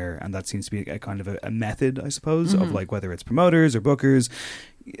one's there, and that seems to be a kind of a method, I suppose, of like whether it's promoters or bookers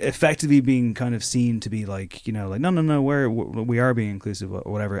effectively being kind of seen to be like, you know, like no, we are being inclusive or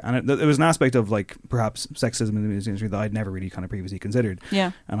whatever. And it was an aspect of like perhaps sexism in the music industry that I'd never really kind of previously considered.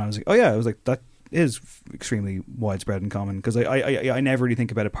 Yeah. And I was like, oh yeah, I was like, that is extremely widespread and common, because I never really think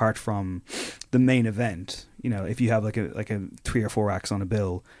about it apart from the main event. You know, if you have like a 3 or 4 acts on a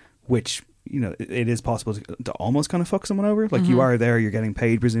bill, which, you know, it is possible to almost kind of fuck someone over. Like, you are there, you're getting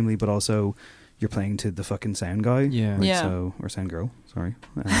paid presumably, but also you're playing to the fucking sound guy. Yeah. Right? Yeah. So, or sound girl, sorry.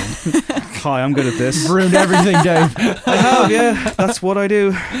 Hi, I'm good at this. You've ruined everything, Dave. I have, yeah. That's what I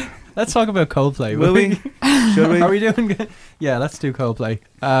do. Let's talk about Coldplay. Will we? Should we? Are we doing good? Yeah, let's do Coldplay.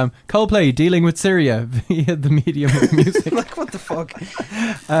 Coldplay dealing with Syria via the medium of music. Like, what the fuck?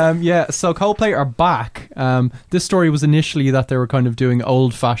 Yeah, so Coldplay are back. This story was initially that they were kind of doing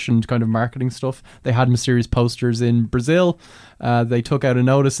old-fashioned kind of marketing stuff. They had mysterious posters in Brazil. They took out a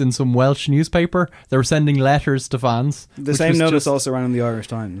notice in some Welsh newspaper. They were sending letters to fans. The same notice also ran in the Irish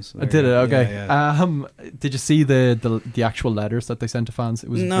Times. Did it? Okay. Yeah. Did you see the actual letters that they sent to fans? It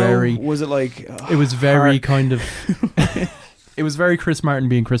was very... Was it like... it was very kind of... It was very Chris Martin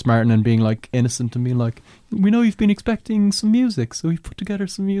being Chris Martin and being like innocent and being like, we know you've been expecting some music, so we've put together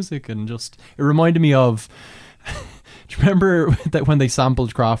some music. And just... It reminded me of... Do you remember that when they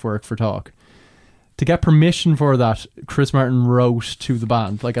sampled Kraftwerk for Talk? To get permission for that, Chris Martin wrote to the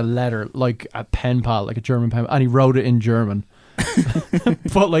band like a letter, like a pen pal, like a German pen pal, and he wrote it in German.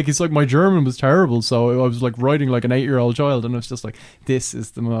 But like, it's like, my German was terrible, so I was like writing like an 8-year-old child, and it was just like, this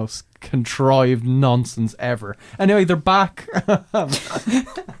is the most contrived nonsense ever. Anyway, they're back.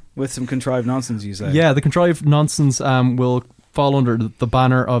 With some contrived nonsense, you say? Yeah, the contrived nonsense will fall under the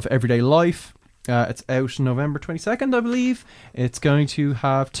banner of Everyday Life. It's out November 22nd, I believe. It's going to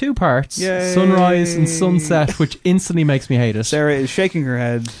have 2 parts. Yay. Sunrise and Sunset, which instantly makes me hate it. Sarah is shaking her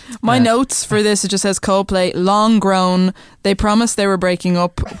head. My notes for this, it just says Coldplay, long grown. They promised they were breaking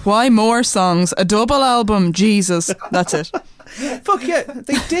up. Why more songs? A double album? Jesus. That's it. Fuck yeah.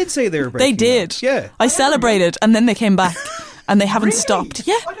 They did say they were breaking up. They did. Up. Yeah. I celebrated, and then they came back. And they haven't stopped.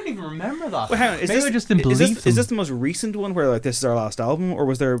 Yeah. I don't even remember that. Well, hang on, Maybe I just didn't believe them. Is this the most recent one where like this is our last album, or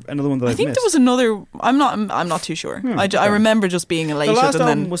was there another one that I think missed? There was another. I'm not too sure. I remember just being elated. The last and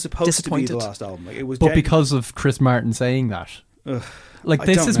album then was supposed disappointed. to be the last album. Like, it was, but because of Chris Martin saying that. Like,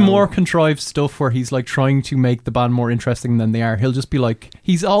 this is more contrived stuff where he's like trying to make the band more interesting than they are. He'll just be like,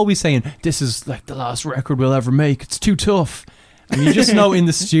 he's always saying, this is like the last record we'll ever make. It's too tough. And you just know in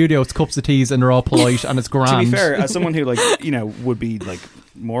the studio it's cups of teas and they're all polite and it's grand. To be fair, as someone who, like, you know, would be like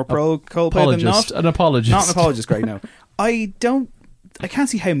more pro Coldplay than not. An apologist. Not an apologist, great, no. I can't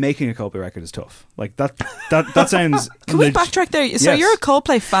see how making a Coldplay record is tough. Like that sounds. Can we backtrack there? So Yes. you're a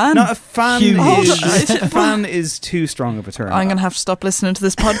Coldplay fan? Not a fan. Huge. Fan is too strong of a term. I'm going to have to stop listening to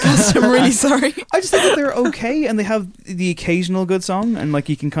this podcast. I'm really sorry. I just think that they're okay, and they have the occasional good song, and like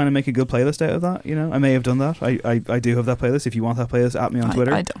you can kind of make a good playlist out of that. You know, I may have done that. I do have that playlist. If you want that playlist, at me on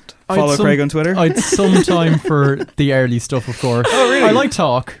Twitter. I don't. Follow Craig on Twitter. I'd some time for the early stuff, of course. Oh, really? I like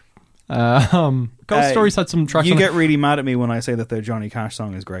talk. Ghost Stories had some tracks. You on get it. really mad at me when I say that their Johnny Cash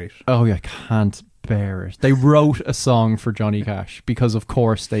song is great. Oh, yeah, I can't bear it. They wrote a song for Johnny Cash because, of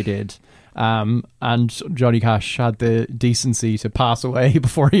course, they did. And Johnny Cash had the decency to pass away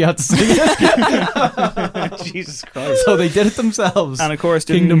before he had to sing it. Jesus Christ! So they did it themselves. And of course,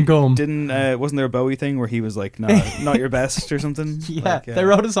 Kingdom Come. Wasn't there a Bowie thing where he was like, "No, not your best" or something? Yeah, Like, they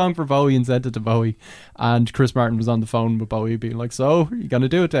wrote a song for Bowie and sent it to Bowie, and Chris Martin was on the phone with Bowie being like, "So, are you gonna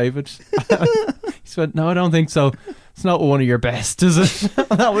do it, David?" He said, "No, I don't think so. It's not one of your best, is it?"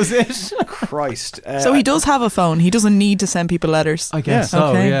 That was it. Christ. So he does have a phone. He doesn't need to send people letters. I guess so.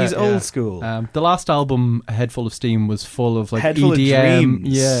 Okay. Yeah, He's yeah. old school. The last album, A Head Full of Steam, was full of like Head Full of EDM. Dreams.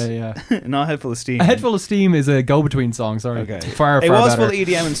 Yeah. Not Head Full of Steam. A Head Full of Steam is a go-between song. Sorry, Okay. far It was better. full of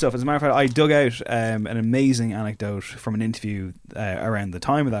EDM and stuff. As a matter of fact, I dug out an amazing anecdote from an interview around the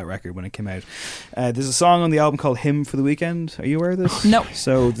time of that record when it came out. There's a song on the album called Hymn for the Weekend. Are you aware of this? No.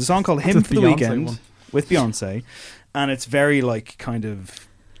 So the song called Hymn The for the Beyonce Weekend one. with Beyonce, and it's very like kind of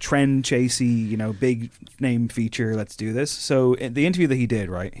trend chasey, you know, big name feature, let's do this. So in the interview that he did,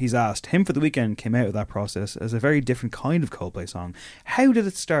 right, he's asked, Hymn for the Weekend came out of that process as a very different kind of Coldplay song. How did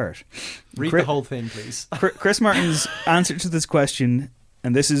it start? Read the whole thing, please. Chris Martin's answer to this question,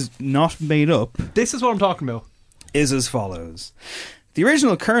 and this is not made up, This is what I'm talking about. is as follows. The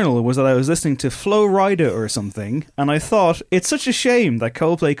original kernel was that I was listening to Flo Rida or something, and I thought, it's such a shame that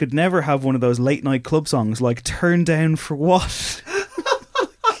Coldplay could never have one of those late night club songs like Turn Down for What?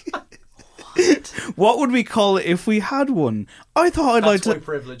 What would we call it if we had one? I thought I'd like to.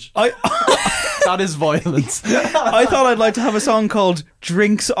 privilege. I That is violence. I thought I'd like to have a song called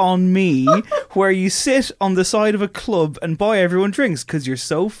Drinks on Me, where you sit on the side of a club and buy everyone drinks because you're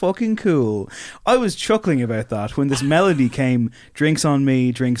so fucking cool. I was chuckling about that when this melody came, Drinks on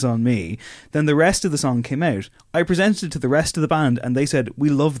Me, Drinks on Me. Then the rest of the song came out. I presented it to the rest of the band and they said, we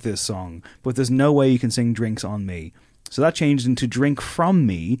love this song, but there's no way you can sing Drinks on Me. So that changed into Drink From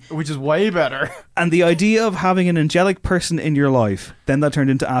Me. Which is way better. And the idea of having an angelic person in your life, then that turned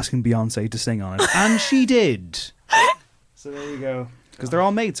into asking Beyonce to sing on it. And she did. So there you go. Because they're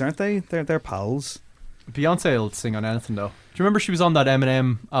all mates, aren't they? They're pals. Beyonce will sing on anything, though. Do you remember she was on that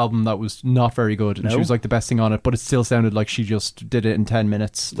Eminem album that was not very good, and No. she was like the best thing on it, but it still sounded like she just did it in 10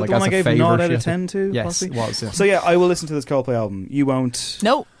 minutes, like the one as I a gave favour. 0 out she of had to- 10 to? Yes, possibly? it was. Yeah. So yeah, I will listen to this Coldplay album. You won't?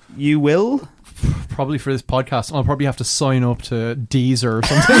 No. You will? Probably for this podcast, I'll probably have to sign up to Deezer or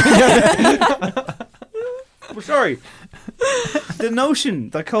something. Well, sorry. The notion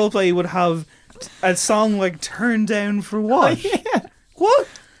that Coldplay would have a song like Turn Down for What? What?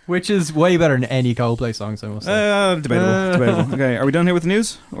 Which is way better than any Coldplay songs, I must say. Debatable. Okay, are we done here with the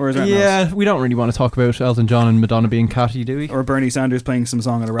news? Or is there anything else? Yeah, we don't really want to talk about Elton John and Madonna being catty, do we? Or Bernie Sanders playing some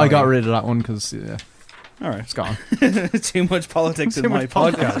song at a rally? I got rid of that one because All right. it's gone. Too much politics in Too my much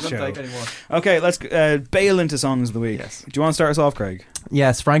politics. I podcast don't show. take anymore. Okay, let's bail into songs of the week. Yes. Do you want to start us off, Craig?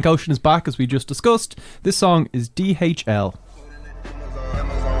 Yes, Frank Ocean is back, as we just discussed. This song is DHL.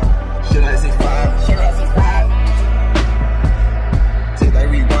 Should I say five? Should I say five? Take that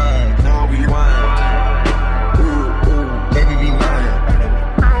rewind, now rewind. Ooh, ooh, baby be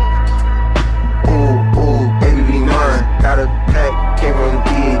mine. Ooh, ooh, baby be mine. Got a pack, came from the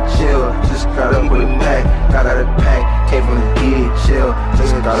DHL. Just got up with a pack, got out of pack, came from the DHL.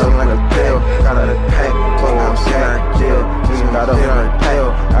 Just got up like a bell, got out of pack, walk outside jail. Just got up like a tail,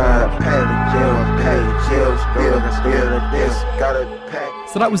 got a pack, jail, spill this, got a pack.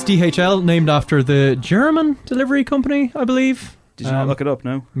 So that was DHL, named after the German delivery company, I believe. Did you not look it up,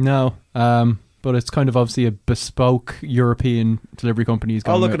 no? No. But it's kind of obviously a bespoke European delivery company he's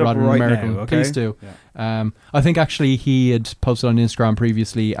I'll gone look with it up rather than right American. now, okay? Please do. I think actually he had posted on Instagram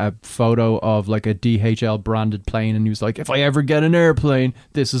previously a photo of like a DHL branded plane, and he was like, if I ever get an airplane,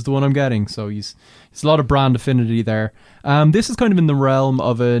 this is the one I'm getting. So he's a lot of brand affinity there. This is kind of in the realm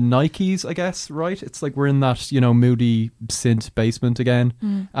of a Nikes, I guess, right? It's like we're in that, moody synth basement again.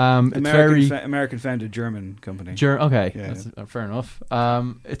 It's very American founded German company. okay, Yeah, that's, fair enough.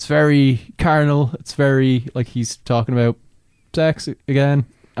 It's very carnal. It's very like he's talking about sex again.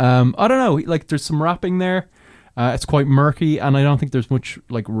 I don't know. Like there's some rapping there. It's quite murky, and I don't think there's much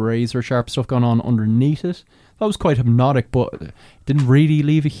like razor sharp stuff going on underneath it. That was quite hypnotic, but it didn't really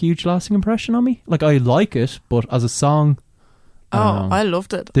leave a huge lasting impression on me. Like, I like it, but as a song, I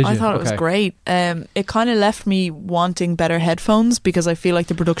loved it. I thought it was great. It kind of left me wanting better headphones because I feel like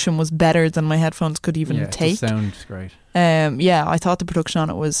the production was better than my headphones could even take. The sound's great. I thought the production on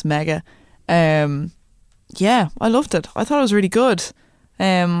it was mega. I loved it. I thought it was really good.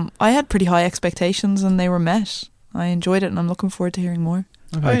 I had pretty high expectations and they were met. I enjoyed it and I'm looking forward to hearing more.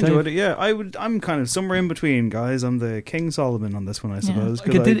 Okay, I enjoyed it. Yeah, I'm kind of somewhere in between, guys. I'm the King Solomon on this one, I suppose.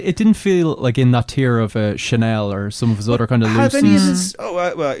 Like it didn't feel like in that tier of Chanel or some of his other kind of loose. That is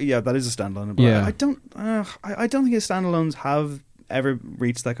a standalone. But I don't think his standalones have ever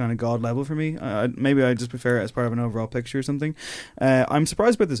reached that kind of god level for me. Maybe I just prefer it as part of an overall picture or something. I'm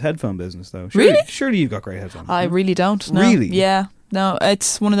surprised about this headphone business, though. Surely you've got great headphones. I really don't. No. Really? Yeah. No,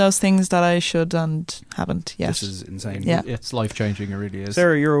 it's one of those things that I should and haven't yet. This is insane. Yeah. It's life-changing, it really is.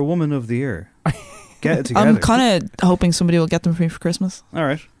 Sarah, you're a woman of the year. Get it together. I'm kind of hoping somebody will get them for me for Christmas. All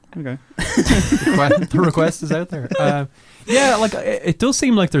right. Okay. The request is out there. It does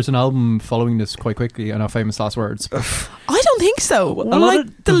seem like there's an album following this quite quickly. I know, Famous Last Words. I don't think so.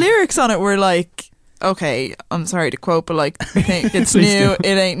 The lyrics on it were like, okay, I'm sorry to quote, but like, I think it's new, it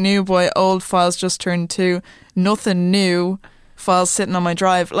ain't new, boy, old files just turned 2, nothing new, files sitting on my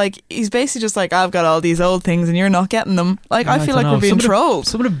drive. Like, he's basically just like, I've got all these old things and you're not getting them. Like, I feel like we're being trolled.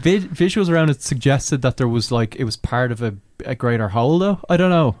 Some of the visuals around it suggested that there was like, it was part of a greater whole, though. I don't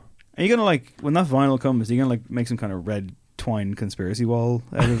know. Are you gonna, like, when that vinyl comes, are you gonna like make some kind of red twine conspiracy wall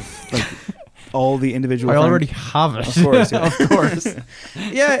out of like all the individual? I already have it. Of course, yeah. Of course.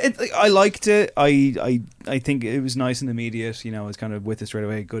 Yeah, I liked it. I think it was nice and immediate. You know, it's kind of with it straight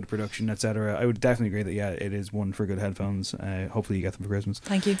away, good production, etc. I would definitely agree that it is one for good headphones. Hopefully, you get them for Christmas.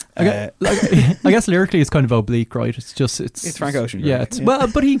 Thank you. I guess lyrically, it's kind of oblique, right? It's Frank Ocean. Yeah, well,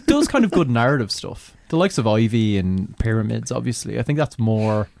 but he does kind of good narrative stuff. The likes of Ivy and Pyramids, obviously. I think that's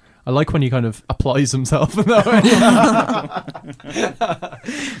more. I like when he kind of applies himself in that way.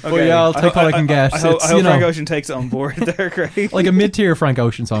 But yeah, I'll take what I can get. I hope Frank Ocean takes it on board there, Craig. Like a mid-tier Frank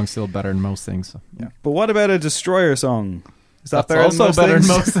Ocean song is still better than most things. So, yeah. But what about a Destroyer song? Is that That's also better than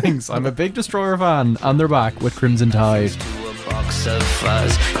most things. I'm a big Destroyer fan, and they're back with Crimson Tide. Box of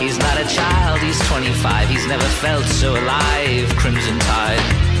fuzz. He's not a child, he's 25. He's never felt so alive. Crimson Tide.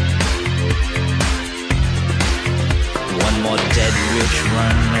 One more dead rich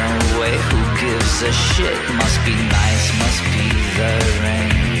runaway. Who gives a shit? Must be nice, must be the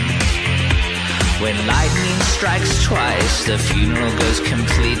rain. When lightning strikes twice, the funeral goes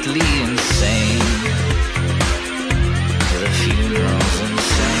completely insane. The funeral's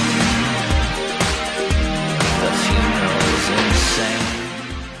insane. The funeral's insane.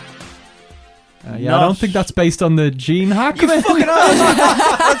 I don't think that's based on the Gene Hackman. You fucking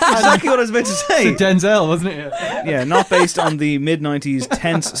that's exactly what I was about to say. It's Denzel, wasn't it? Yeah, not based on the mid-90s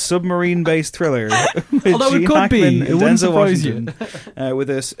tense submarine-based thriller. Although Gene it could Hackman be. It wouldn't surprise you. With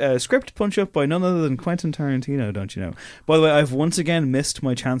a script punch-up by none other than Quentin Tarantino, don't you know? By the way, I've once again missed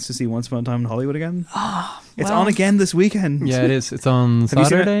my chance to see Once Upon a Time in Hollywood again. It's on again this weekend. Yeah, it is. It's on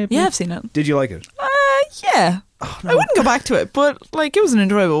Saturday. Yeah, I've seen it. Did you like it? Yeah. Oh, no. I wouldn't go back to it, but like it was an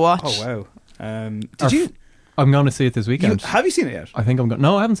enjoyable watch. Oh, wow. Did you? I'm going to see it this weekend. Have you seen it yet? I think I'm going.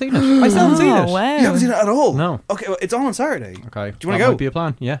 No, I haven't seen it. I still haven't seen it. Wow. You haven't seen it at all? No. Okay, well, it's on Saturday. Okay. Do you want to go? That might be a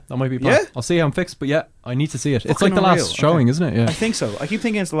plan. Yeah, that might be a plan. Yeah? I'll see how I'm fixed, but yeah, I need to see it. It's Fucking like the unreal. last showing, isn't it? Yeah. I think so. I keep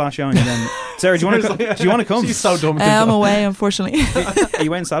thinking it's the last showing, and then Sarah, do you want to come? She's so dumb. I'm away, unfortunately. Are you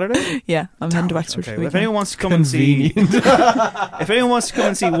away on Saturday? Yeah, I'm heading to Wexford. Okay. Well, if anyone wants to come and see, if anyone wants to come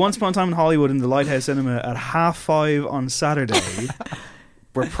and see Once Upon a Time in Hollywood in the Lighthouse Cinema at 5:30 on Saturday.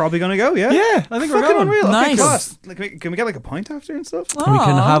 We're probably going to go, yeah? Yeah, I think we're fucking going. Unreal. Nice. Okay, cool. Can we get like a pint after and stuff? We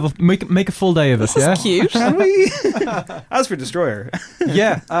can have make a full day of it. This is cute. Can we? As for Destroyer.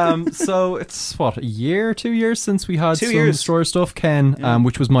 Yeah. So it's what, 2 years since we had some Destroyer stuff. Ken,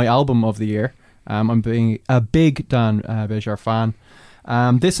 which was my album of the year. I'm being a big Dan Bejar fan.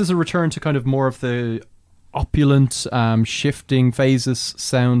 This is a return to kind of more of the opulent, shifting phases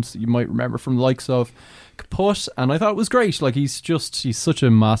sound you might remember from the likes of Kaput, and I thought it was great. Like he's such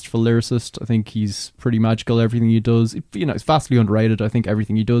a masterful lyricist. I think he's pretty magical. Everything he does, it's vastly underrated. I think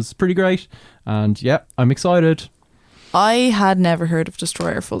everything he does is pretty great, and yeah, I'm excited. I had never heard of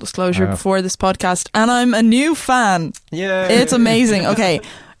Destroyer, full disclosure, before this podcast, and I'm a new fan. Yeah, it's amazing. Okay,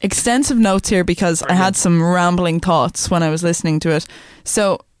 extensive notes here because I had some rambling thoughts when I was listening to it.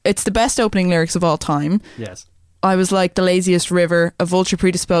 So it's the best opening lyrics of all time. Yes. I was like the laziest river, a vulture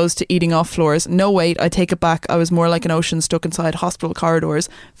predisposed to eating off floors. No, wait, I take it back. I was more like an ocean stuck inside hospital corridors.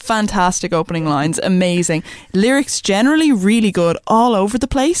 Fantastic opening lines. Amazing. Lyrics generally really good all over the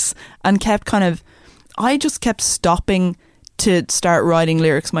place and kept kind of I just kept stopping to start writing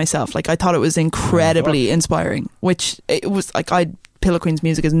lyrics myself. Like, I thought it was incredibly inspiring, which it was like, Pillow Queen's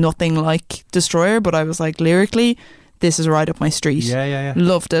music is nothing like Destroyer, but I was like, lyrically, this is right up my street. Yeah.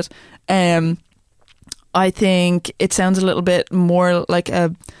 Loved it. I think it sounds a little bit more like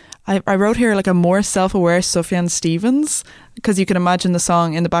I wrote here like a more self-aware Sufjan Stevens, because you can imagine the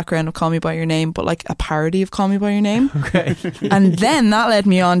song in the background of Call Me By Your Name, but like a parody of Call Me By Your Name. Okay. And then that led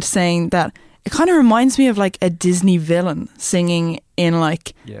me on to saying that it kind of reminds me of like a Disney villain singing in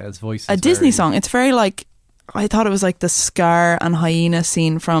like his voice a Disney song. It's very like, I thought it was like the Scar and hyena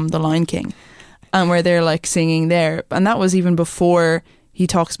scene from The Lion King, and where they're like singing there. And that was even before he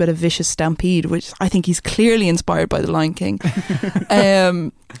talks about a vicious stampede, which I think he's clearly inspired by The Lion King.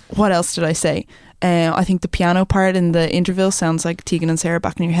 What else did I say? I think the piano part in the interval sounds like Tegan and Sarah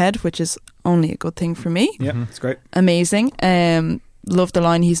Back in Your Head, which is only a good thing for me. Yeah, it's great. Amazing. Love the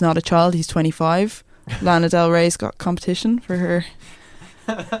line, he's not a child, he's 25. Lana Del Rey's got competition for her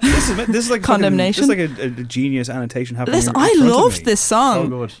this is like condemnation. This is like a genius annotation happening. Listen, I loved this song.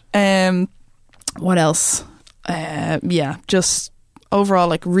 So good. What else? Just overall,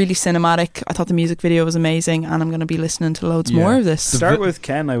 like, really cinematic. I thought the music video was amazing, and I'm going to be listening to loads more of this. Start with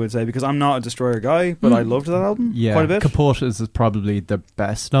Ken, I would say, because I'm not a Destroyer guy, but I loved that album quite a bit. Kaput is probably the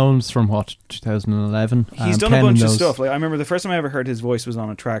best known from 2011. He's done a bunch of stuff. Like, I remember the first time I ever heard his voice was on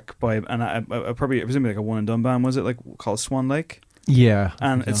a track by, and I presume like a one and done band, was it, like, called Swan Lake? Yeah.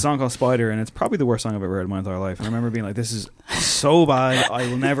 And it's a song called Spider, and it's probably the worst song I've ever heard in my entire life. And I remember being like, this is so bad, I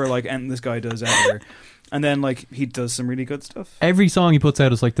will never like anything this guy does ever. And then, like, he does some really good stuff. Every song he puts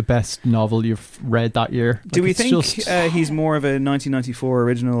out is like the best novel you've read that year. Do we think he's more of a 1994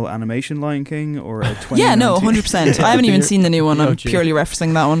 original animation Lion King or a 2019? Yeah, no, 100%. I haven't even seen the new one. I'm purely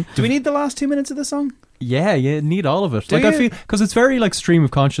referencing that one. Do we need the last 2 minutes of the song? Yeah, need all of it. I feel, because it's very like stream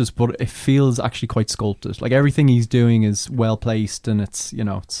of conscious, but it feels actually quite sculpted. Like, everything he's doing is well placed, and it's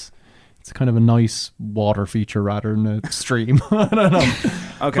it's kind of a nice water feature rather than a stream. I don't know.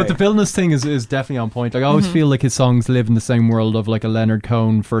 Okay. But the villainous thing is definitely on point. Like, I always feel like his songs live in the same world of like a Leonard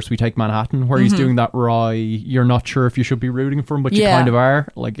Cohen First We Take Manhattan, where he's doing that wry, you're not sure if you should be rooting for him, but you kind of are.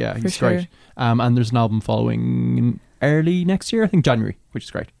 Like, yeah, he's great. And there's an album following in early next year, I think January, which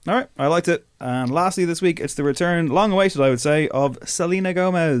is great. All right, I liked it. And lastly this week, it's the return, long awaited I would say, of Selena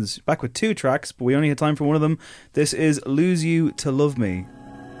Gomez. Back with 2 tracks, but we only had time for one of them. This is Lose You to Love Me.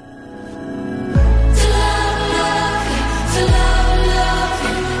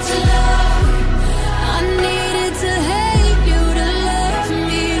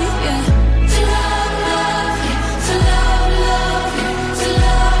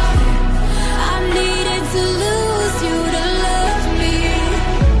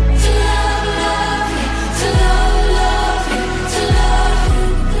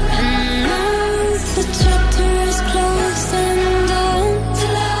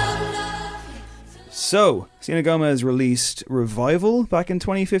 So, Selena Gomez released Revival back in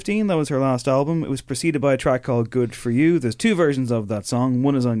 2015. That was her last album. It was preceded by a track called Good For You. There's 2 versions of that song.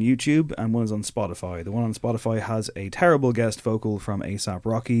 One is on YouTube and one is on Spotify. The one on Spotify has a terrible guest vocal from A$AP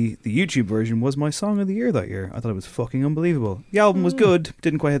Rocky. The YouTube version was my song of the year that year. I thought it was fucking unbelievable. The album was good.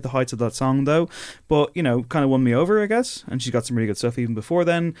 Didn't quite hit the heights of that song though. But, kind of won me over, I guess. And she's got some really good stuff even before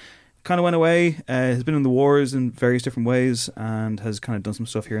then. Kind of went away, has been in the wars in various different ways, and has kind of done some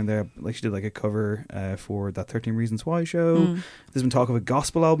stuff here and there. Like, she did like a cover for that 13 Reasons Why show. There's been talk of a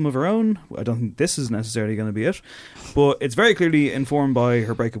gospel album of her own. I don't think this is necessarily going to be it, but it's very clearly informed by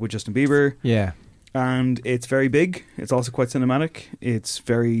her breakup with Justin Bieber. Yeah. And it's very big. It's also quite cinematic. It's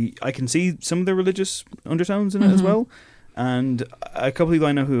very, I can see some of the religious undertones in it as well. And a couple of people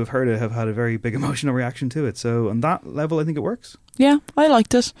I know who have heard it have had a very big emotional reaction to it. So on that level, I think it works. Yeah, I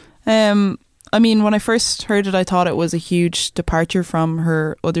liked it. I mean, when I first heard it, I thought it was a huge departure from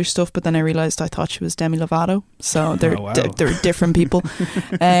her other stuff, but then I realised I thought she was Demi Lovato. So they're different people.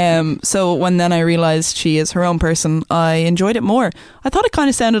 So when then I realised she is her own person, I enjoyed it more. I thought it kind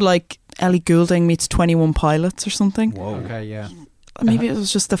of sounded like Ellie Goulding meets 21 Pilots or something. Whoa. Okay, yeah. Maybe it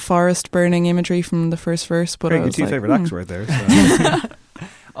was just the forest burning imagery from the first verse. But Craig, your 2 favourite acts right there. So.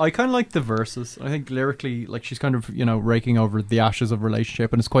 I kind of like the verses. I think lyrically, like, she's kind of, raking over the ashes of a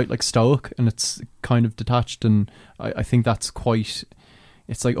relationship, and it's quite like stoic and it's kind of detached, and I think that's quite,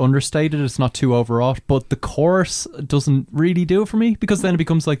 it's like understated, it's not too overwrought, but the chorus doesn't really do it for me, because then it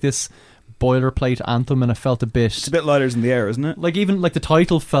becomes like this boilerplate anthem, and it felt it's a bit Lighters in the Air, isn't it? Like, even like the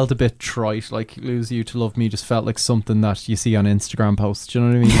title felt a bit trite. Like, Lose You to Love Me just felt like something that you see on Instagram posts. Do you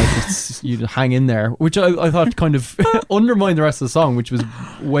know what I mean? Like, you hang in there, which I thought kind of undermined the rest of the song, which was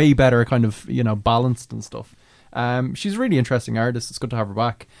way better, kind of balanced and stuff. She's a really interesting artist. It's good to have her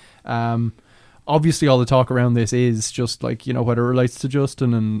back. obviously all the talk around this is just like, you know, whether it relates to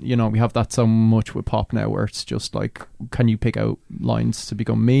Justin, and, you know, we have that so much with pop now where it's just like, can you pick out lines to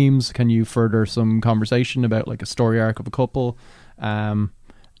become memes? Can you further some conversation about like a story arc of a couple?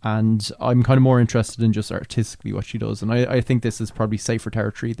 And I'm kind of more interested in just artistically what she does. And I think this is probably safer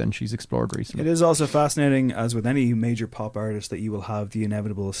territory than she's explored recently. It is also fascinating, as with any major pop artist, that you will have the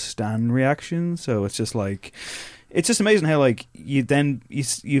inevitable stan reaction. So it's just like, it's just amazing how like you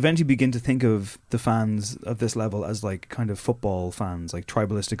eventually begin to think of the fans of this level as like kind of football fans, like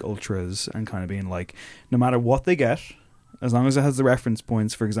tribalistic ultras, and kind of being like, no matter what they get, as long as it has the reference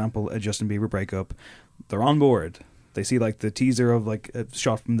points, for example, a Justin Bieber breakup, they're on board. They see like the teaser of like a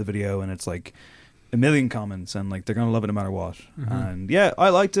shot from the video, and it's like a million comments, and like they're gonna love it no matter what. Mm-hmm. And yeah, I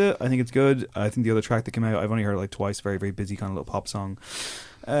liked it. I think it's good. I think the other track that came out, I've only heard it like twice. Very, very busy kind of little pop song.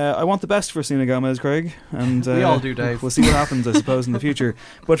 I want the best for Selena Gomez, Craig, and we all do, Dave. We'll see what happens, I suppose, in the future.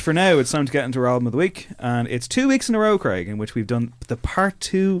 But for now, it's time to get into our album of the week, and it's 2 weeks in a row, Craig, in which we've done the part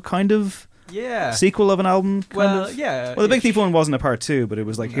 2 kind of sequel of an album. Well, the Big Thief one wasn't a part 2, but it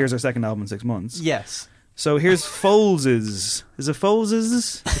was like, here's our second album in 6 months. Yes. So here's Foles'. Is it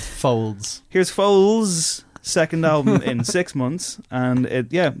Foles'? Folds. Here's Foles' second album in 6 months, and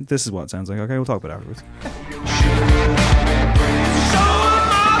this is what it sounds like. Okay, we'll talk about it afterwards.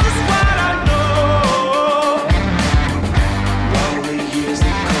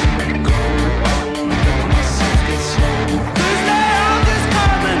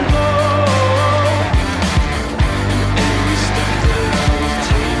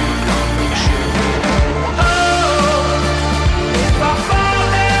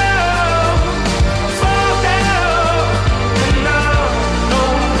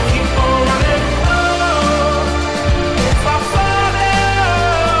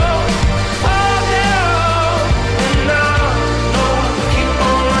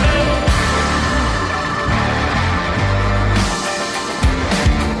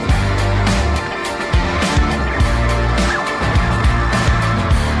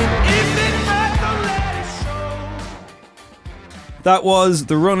 That was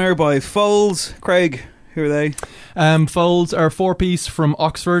The Runner by Foles. Craig, who are they? Foles are a 4-piece from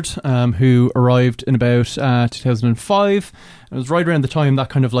Oxford who arrived in about 2005. It was right around the time that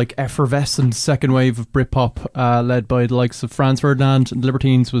kind of like effervescent second wave of Britpop led by the likes of Franz Ferdinand and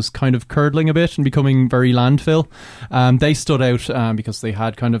Libertines was kind of curdling a bit and becoming very landfill. They stood out because they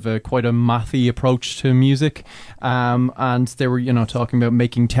had kind of quite a mathy approach to music, and they were, you know, talking about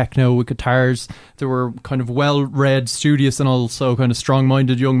making techno with guitars. They were kind of well-read, studious, and also kind of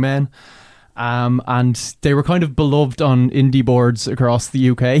strong-minded young men. And they were kind of beloved on indie boards across the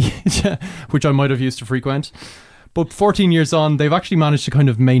UK, which I might have used to frequent. But 14 years on, they've actually managed to kind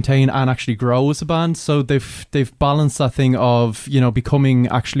of maintain and actually grow as a band. So they've balanced that thing of, you know, becoming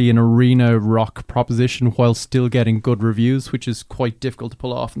actually an arena rock proposition while still getting good reviews, which is quite difficult to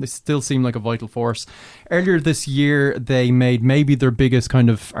pull off. And they still seem like a vital force. Earlier this year, they made maybe their biggest kind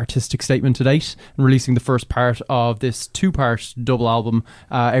of artistic statement to date, releasing the first part of this 2-part double album,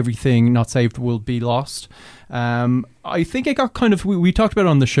 Everything Not Saved Will Be Lost. I think it got kind of, we talked about it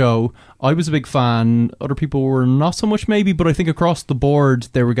on the show. I was a big fan. Other people were not so much maybe, but I think across the board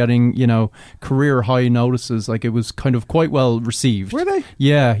they were getting, you know, career high notices. Like, it was kind of quite well received. Were they?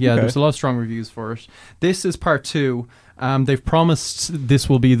 Yeah. Okay. There's a lot of strong reviews for it. This is part 2. They've promised this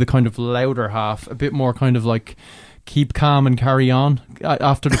will be the kind of louder half, a bit more kind of like keep calm and carry on.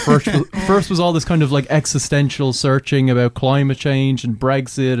 After the first was all this kind of like existential searching about climate change and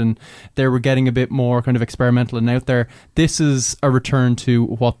Brexit, and they were getting a bit more kind of experimental and out there. This is a return to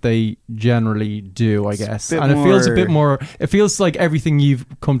what they generally do, I guess. And it feels a bit more, it feels like everything you've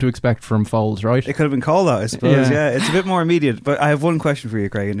come to expect from Foles, right? It could have been called that, I suppose. Yeah, it's a bit more immediate. But I have one question for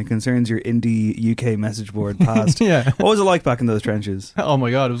you, Craig, and it concerns your indie UK message board past. Yeah. What was it like back in those trenches? Oh my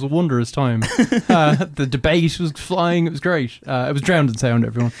God, it was a wondrous time. The debate was flying. It was great. It was drowned in sound,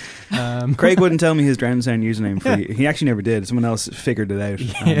 everyone. Craig wouldn't tell me his drowned sound username for you. He actually never did. Someone else figured it out.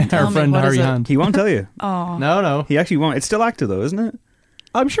 Yeah, our friend Harry Hand. He won't tell you. Oh. No. He actually won't. It's still active though, isn't it?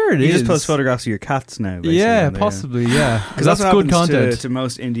 I'm sure it is. You just post photographs of your cats now. Yeah, possibly, yeah. Because that's good content. To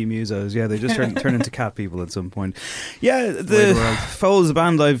most indie musos. Yeah, they just turn into cat people at some point. Yeah, the Foles, a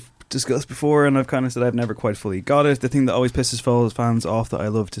band I've discussed before, and I've kind of said I've never quite fully got it. The thing that always pisses Foles fans off that I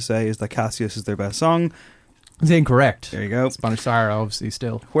love to say is that Cassius is their best song. It's incorrect. There you go. Spanish Sarah, obviously,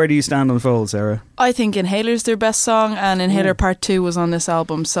 still. Where do you stand on Foles, Sarah? I think Inhaler's their best song, and Inhaler Part 2 was on this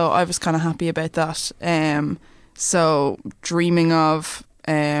album, so I was kind of happy about that. So, Dreaming Of...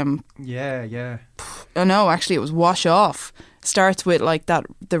 yeah. Oh no, actually it was Wash Off. Starts with like that,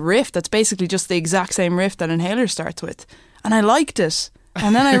 the riff, that's basically just the exact same riff that Inhaler starts with. And I liked it.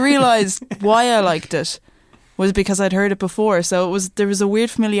 And then I realised why I liked it was because I'd heard it before. So there was a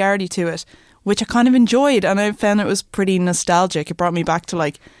weird familiarity to it, which I kind of enjoyed, and I found it was pretty nostalgic. It brought me back to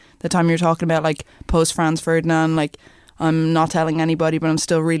like the time you were talking about, like post Franz Ferdinand. Like, I'm not telling anybody, but I'm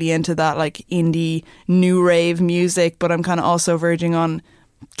still really into that like indie new rave music, but I'm kind of also verging on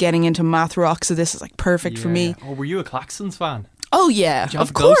getting into math rock, so this is like perfect for me. Oh, were you a Klaxons fan? Oh yeah, Did you have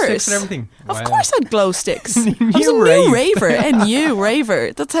of glow course. sticks and everything? Of Wow. course I had glow sticks. I was a New new rave. raver, a new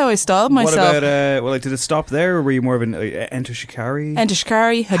raver. That's how I styled myself. What about, well, like, did it stop there, or were you more of an Enter Shikari? Enter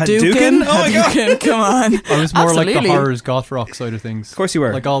Shikari, Hadouken? Hadouken. Oh my God. Hadouken, come on. I was more like the Absolutely. horrors goth rock side of things. Of course you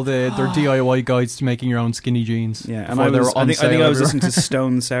were. Like all their DIY guides to making your own skinny jeans. Yeah, and before they were on I think sale I was everywhere. listening to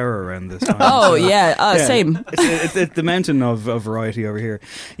Stone Sour around this time. Oh, yeah, same. It's the mountain of variety over here.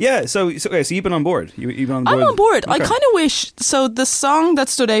 Yeah, so you've been on board. You've been on board. I'm on board. I Okay. kind of wish. So the song that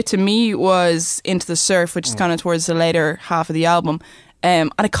stood out to me was "Into the Surf," which is kind of towards the later half of the album,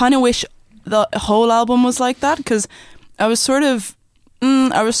 and I kind of wish the whole album was like that, because I was sort of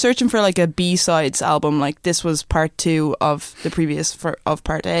I was searching for like a B-sides album. Like, this was part 2 of the previous of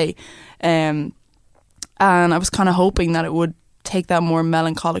part A, and I was kind of hoping that it would take that more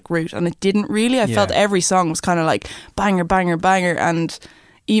melancholic route, and it didn't really. I felt every song was kind of like banger, banger, banger, and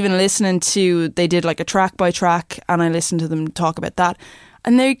even listening to, they did like a track by track, and I listened to them talk about that,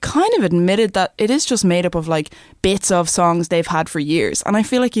 and they kind of admitted that it is just made up of like bits of songs they've had for years, and I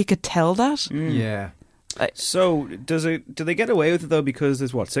feel like you could tell that. Yeah. So do they get away with it though, because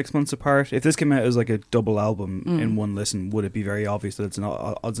there's 6 months apart? If this came out as like a double album in one listen, would it be very obvious that it's an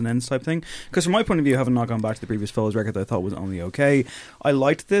odds and ends type thing? Because from my point of view, having not gone back to the previous Foes record that I thought was only okay, I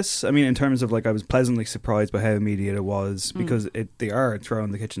liked this. I mean, in terms of like, I was pleasantly surprised by how immediate it was, because they are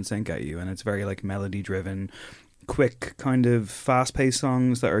throwing the kitchen sink at you, and it's very like melody driven, quick, kind of fast-paced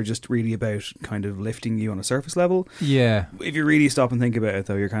songs that are just really about kind of lifting you on a surface level. Yeah. If you really stop and think about it,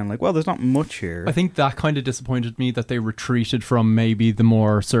 though, you're kind of like, well, there's not much here. I think that kind of disappointed me, that they retreated from maybe the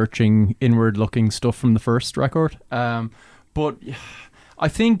more searching, inward-looking stuff from the first record. But I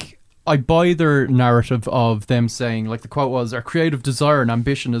think I buy their narrative of them saying, like the quote was, "Our creative desire and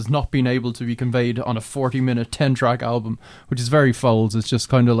ambition has not been able to be conveyed on a 40-minute 10-track album," which is very Foles. It's just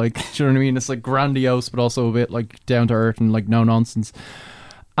kind of like, do you know what I mean? It's like grandiose, but also a bit like down to earth and like no nonsense.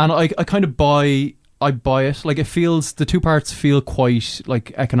 And I kind of buy it. Like, it feels, the two parts feel quite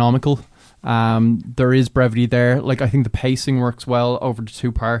like economical. There is brevity there. Like, I think the pacing works well over the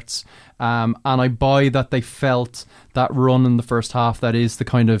two parts. And I buy that they felt that run in the first half, that is the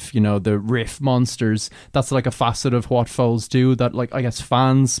kind of, the riff monsters, that's like a facet of what Foles do that, like, I guess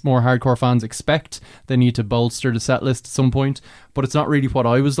fans, more hardcore fans, expect. They need to bolster the set list at some point, but it's not really what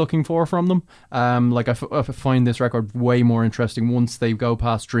I was looking for from them. Like, I find this record way more interesting once they go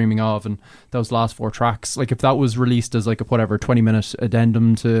past Dreaming Of and those last 4 tracks. Like, if that was released as like a 20-minute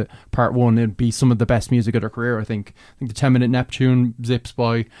addendum to part 1, it'd be some of the best music of their career, I think. The 10-minute Neptune zips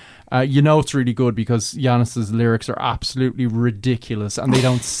by. It's really good because Yannis's lyrics are absolutely ridiculous, and they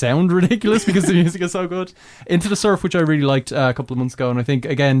don't sound ridiculous because the music is so good. Into the Surf, which I really liked a couple of months ago, and I think,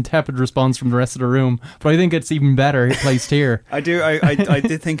 again, tepid response from the rest of the room, but I think it's even better placed here. I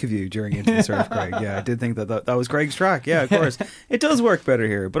did think of you during Into the Surf, Craig. Yeah, I did think that was Craig's track. Yeah, of course. It does work better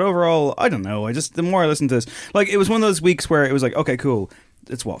here, but overall, I don't know. The more I listen to this, like, it was one of those weeks where it was like, okay, cool.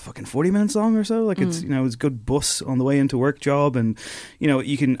 It's 40 minutes long or so. Like, it's, it's a good bus on the way into work job, and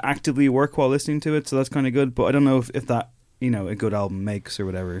you can actively work while listening to it, so that's kind of good. But I don't know if that a good album makes or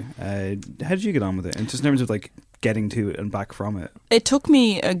whatever. How did you get on with it? And just in terms of like getting to it and back from it, it took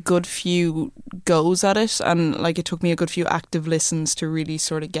me a good few goes at it, and like it took me a good few active listens to really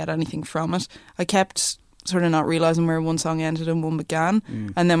sort of get anything from it. I kept sort of not realising where one song ended and one began,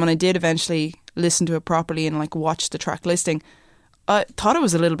 and then when I did eventually listen to it properly and like watch the track listing, I thought it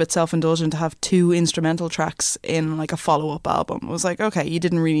was a little bit self-indulgent to have 2 instrumental tracks in like a follow-up album. I was like, okay, you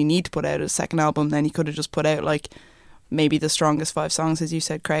didn't really need to put out a second album, then you could have just put out like maybe the strongest 5 songs, as you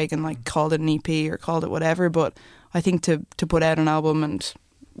said, Craig, and like called it an EP or called it whatever. But I think to put out an album, and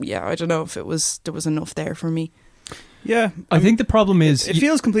yeah, I don't know if there was enough there for me. Yeah, I think the problem is it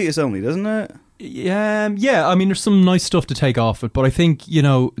feels completist only, doesn't it? Yeah, I mean, there's some nice stuff to take off it, but I think,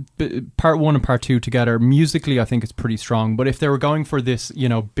 part 1 and part 2 together, musically, I think it's pretty strong. But if they were going for this,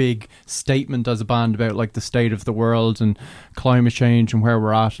 big statement as a band about like the state of the world and climate change and where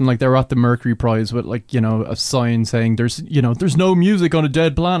we're at, and like they were at the Mercury Prize with like, a sign saying there's no music on a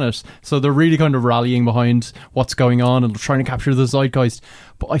dead planet. So they're really kind of rallying behind what's going on and trying to capture the zeitgeist.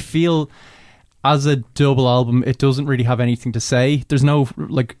 But I feel, as a double album, it doesn't really have anything to say. There's no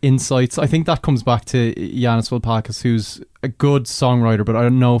like insights. I think that comes back to Yannis Volpakis, who's a good songwriter, but I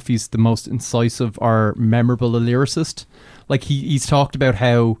don't know if he's the most incisive or memorable a lyricist. Like he's talked about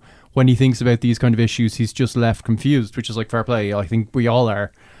how when he thinks about these kind of issues, he's just left confused, which is like fair play. I think we all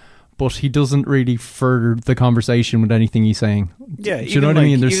are. But he doesn't really further the conversation with anything he's saying. Yeah, do you know what I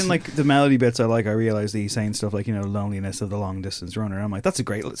mean? Even like the melody bits I realise that he's saying stuff like, loneliness of the long distance runner. I'm like, that's a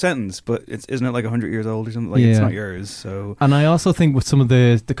great sentence, but isn't it like 100 years old or something? Like, it's not yours. So, and I also think with some of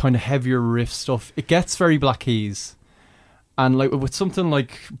the kind of heavier riff stuff, it gets very Black Keys. And like with something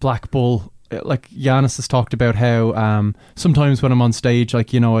like Black Bull, like Giannis has talked about how sometimes when I'm on stage,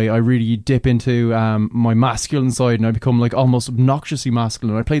 like, I really dip into my masculine side and I become like almost obnoxiously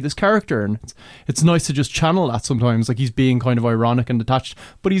masculine. I play this character and it's nice to just channel that sometimes. Like he's being kind of ironic and detached,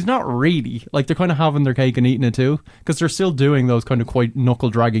 but he's not really. Like they're kind of having their cake and eating it too, because they're still doing those kind of quite knuckle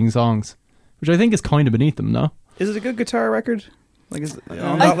dragging songs, which I think is kind of beneath them, no? Is it a good guitar record? Like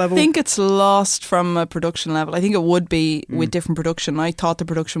I think it's lost from a production level. I think it would be with different production. I thought the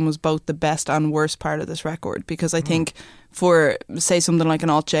production was both the best and worst part of this record, because I think for, say, something like an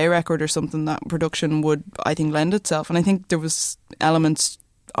Alt J record or something, that production would, I think, lend itself. And I think there was elements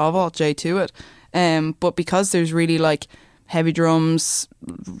of Alt J to it. But because there's really like heavy drums,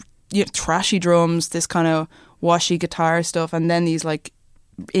 trashy drums, this kind of washy guitar stuff, and then these like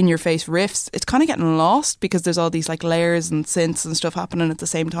in your face riffs, it's kind of getting lost because there's all these like layers and synths and stuff happening at the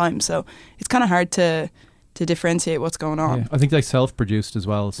same time, so it's kind of hard to differentiate what's going on. I think they self-produced as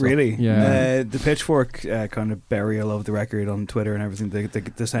well, so. Really? Yeah. The Pitchfork kind of burial of the record on Twitter and everything, the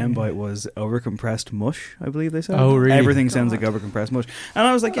soundbite was overcompressed mush, I believe they said. Oh, really? Everything sounds like overcompressed mush, and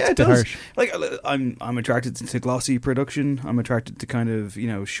I was like, it does. Harsh. Like, I'm attracted to glossy production. I'm attracted to kind of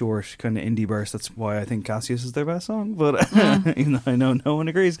short kind of indie bursts. That's why I think Cassius is their best song, but even though I know no one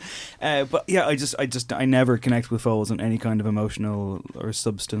agrees. But yeah, I never connect with Foles on any kind of emotional or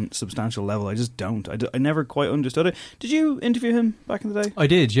substantial level. I just don't. I never quite understood it. Did you interview him back in the day? I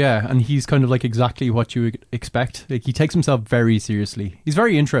did, yeah, and he's kind of like exactly what you would expect. Like he takes himself very seriously. He's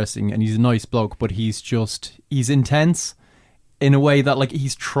very interesting and he's a nice bloke, but he's intense in a way that like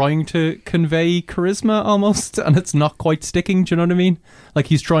he's trying to convey charisma almost, and it's not quite sticking. Do you know what I mean? Like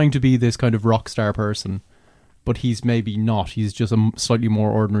he's trying to be this kind of rock star person, but he's maybe not. He's just a slightly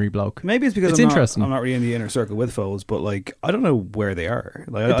more ordinary bloke. Maybe it's because I'm not really in the inner circle with Foles, but like I don't know where they are.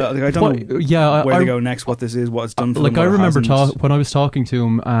 Like I don't know where they go next, what this is, what it's done for them. Like I remember when I was talking to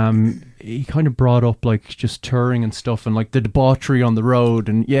him, he kind of brought up like just touring and stuff and like the debauchery on the road,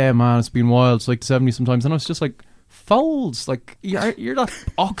 and yeah, man, it's been wild. It's like the 70s sometimes, and I was just like, Foles, like you're that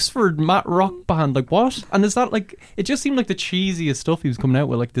Oxford mat rock band, like what? And is that like, it just seemed like the cheesiest stuff he was coming out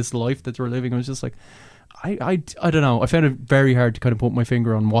with, like this life that they're living. I was just like, I don't know. I found it very hard to kind of put my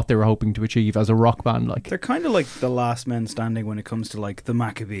finger on what they were hoping to achieve as a rock band. Like they're kind of like the last men standing when it comes to like the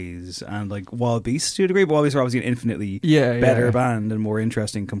Maccabees and like Wild Beasts to a degree. But Wild Beasts are obviously an infinitely better band and more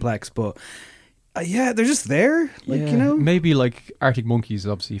interesting, complex. But they're just there. Like maybe like Arctic Monkeys is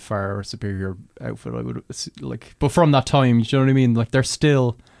obviously far superior outfit. I would like, but from that time, you know what I mean? Like they're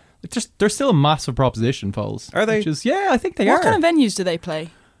still a massive proposition, Foles. Are they? I think they are. What kind of venues do they play?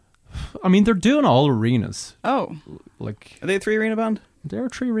 I mean, they're doing all arenas. Oh. Like, are they a 3-arena band? They're a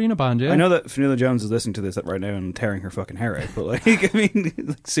 3-arena band, yeah. I know that Fanula Jones is listening to this right now and tearing her fucking hair out, but like, I mean,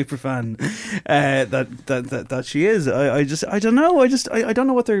 like, super fan that she is. I don't know. I don't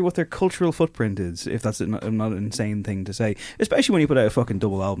know what their cultural footprint is, if that's not an insane thing to say, especially when you put out a fucking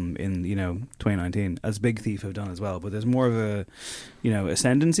double album in 2019, as Big Thief have done as well. But there's more of a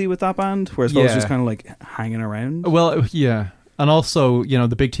ascendancy with that band, whereas folks just kind of like hanging around. Well, yeah. And also,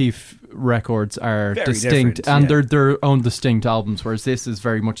 the Big Thief records are very distinct, and they're their own distinct albums, whereas this is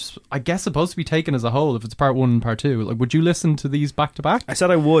very much, I guess, supposed to be taken as a whole, if it's part 1 and part 2. Like, would you listen to these back to back? I said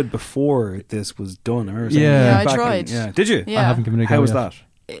I would before this was done. I remember I tried. Did you? Yeah. I haven't given it a go. How was that?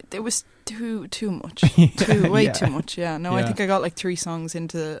 It was too much. Way too much, yeah. No, I think I got like 3 songs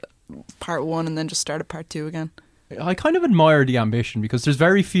into part 1 and then just started part 2 again. I kind of admire the ambition, because there's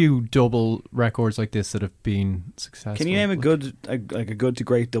very few double records like this that have been successful. Can you name a good to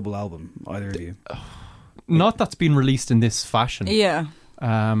great double album, either of you? Not that's been released in this fashion. Yeah.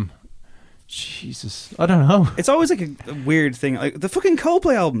 Jesus, I don't know. It's always like a weird thing. Like the fucking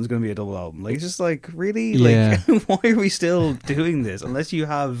Coldplay album is going to be a double album. Like it's just like, really? Yeah. Like, why are we still doing this? Unless you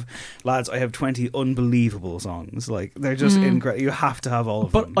have, lads, I have 20 unbelievable songs. Like they're just incredible. You have to have all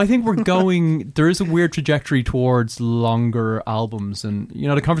of them. But I think we're going. There is a weird trajectory towards longer albums, and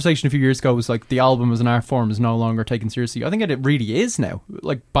the conversation a few years ago was like the album as an art form is no longer taken seriously. I think it really is now.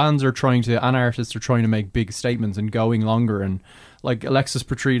 Like bands are trying to, and artists are trying to make big statements and going longer and. Like Alexis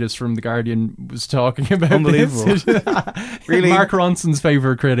Petridis from The Guardian was talking about Unbelievable. this. Really? Mark Ronson's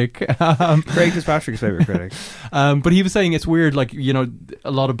favourite critic. Craig Fitzpatrick's favourite critic. But he was saying it's weird, like, you know,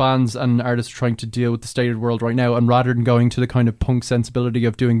 a lot of bands and artists are trying to deal with the state of the world right now, and rather than going to the kind of punk sensibility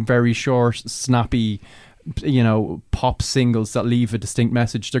of doing very short, snappy, you know, pop singles that leave a distinct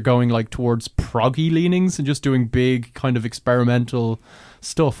message, they're going like towards proggy leanings and just doing big kind of experimental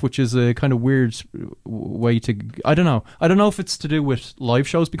stuff, which is a kind of weird way to, I don't know if it's to do with live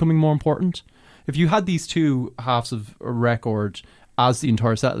shows becoming more important. If you had these two halves of a record as the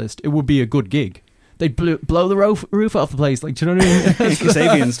entire set list, it would be a good gig. They'd blow the roof off the place, like, do you know what I mean?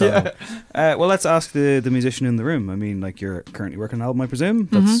 Kasabian style. Yeah. Well, let's ask the musician in the room. I mean, like, you're currently working on an album, I presume.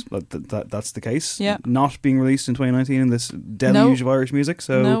 That's the case. Yeah. Not being released in 2019 in this deluge of Irish music.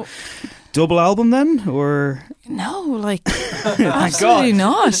 So, double album then, or no? Like, absolutely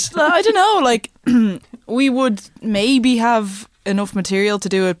not. I don't know. Like, we would maybe have enough material to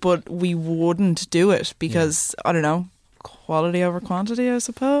do it, but we wouldn't do it because I don't know. Quality over quantity, I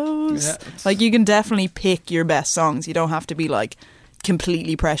suppose. Yeah, like, you can definitely pick your best songs. You don't have to be like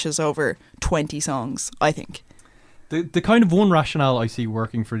completely precious over 20 songs, I think. The kind of one rationale I see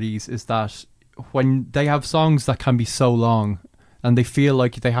working for these is that when they have songs that can be so long and they feel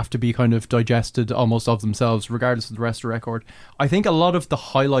like they have to be kind of digested almost of themselves regardless of the rest of the record, I think a lot of the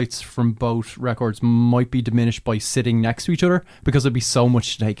highlights from both records might be diminished by sitting next to each other because there'd be so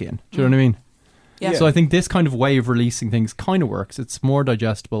much to take in. Do you know what I mean? Yeah. So I think this kind of way of releasing things kind of works. It's more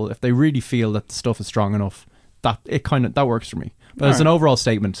digestible. If they really feel that the stuff is strong enough, that works for me. But as an overall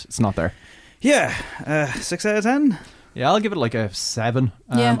statement, it's not there. Yeah, 6 out of 10. Yeah, I'll give it like a 7.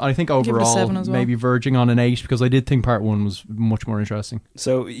 Yeah, I think overall maybe verging on an 8 because I did think part 1 was much more interesting.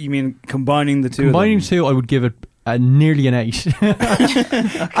 So you mean combining the two? Combining the two, I would give it nearly an 8.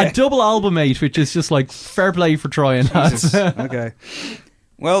 A double album 8, which is just like fair play for trying. Okay.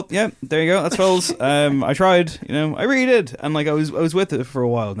 Well, yeah, there you go. That's Foles. I tried, I really did, and like I was with it for a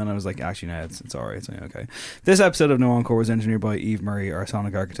while. And then I was like, actually, no, it's all right. It's okay. This episode of No Encore was engineered by Eve Murray, our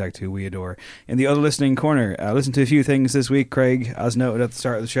sonic architect, who we adore. In the other listening corner, listen to a few things this week. Craig, as noted at the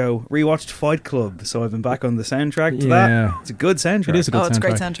start of the show, rewatched Fight Club, so I've been back on the soundtrack to that. It's a good soundtrack. It is a good soundtrack. It's a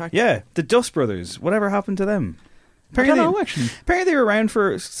great soundtrack. Yeah, the Dust Brothers. Whatever happened to them? Apparently, I don't know, actually. Apparently, they were around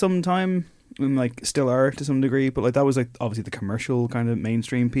for some time. Like, still are to some degree, but like that was like obviously the commercial kind of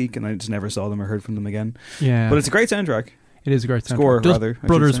mainstream peak, and I just never saw them or heard from them again. Yeah, but it's a great soundtrack. It is a great soundtrack. Score, rather.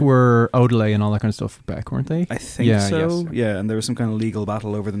 Brothers were Odelay and all that kind of stuff back, weren't they? I think so. Yes. Yeah, and there was some kind of legal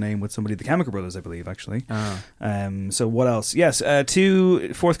battle over the name with somebody, the Chemical Brothers, I believe, actually. So what else? Yes,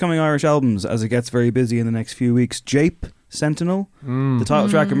 2 forthcoming Irish albums as it gets very busy in the next few weeks. Jape, Sentinel. The title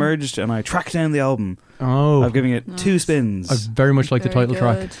track emerged, and I tracked down the album. I'm giving it 2 spins. I very much like the title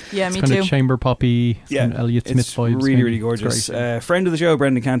track. Yeah, it's me kind too. of chamber poppy, Elliott Smith vibes. It's really, really gorgeous. Friend of the show,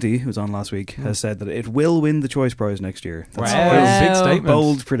 Brendan Canty, who was on last week, has said that it will win the Choice Prize next year. That's wow. Big statement.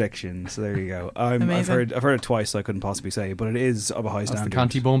 Bold prediction. So there you go. I've heard it twice, so I couldn't possibly say, but it is of a high standard. That's the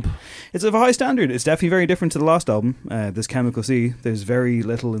Canty bump. It's of a high standard. It's definitely very different to the last album, this Chemical Sea. There's very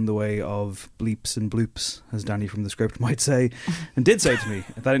little in the way of bleeps and bloops, as Danny from the script might say, and did say to me.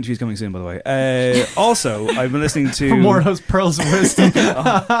 That interview's coming soon, by the way. Also, I've been listening to for more of those pearls of wisdom.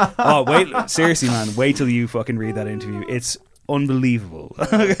 Wait, seriously, man, wait till you fucking read that interview. It's unbelievable.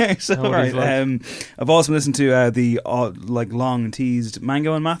 Okay, so right, I've also listened to the long teased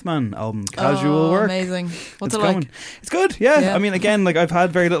Mango and Mathman album, Casual Work. Amazing. What's it's it like? It's good. Yeah. I mean, again, like I've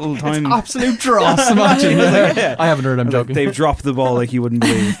had very little time. It's absolute dross. Imagine. Yeah. I haven't heard. I'm joking. They've dropped the ball like you wouldn't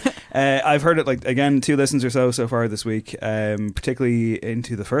believe. I've heard it like again 2 listens or so far this week, particularly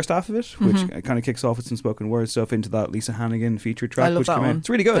into the first half of it, which kind of kicks off with some spoken word stuff into that Lisa Hannigan featured track, I love which that came one. out. It's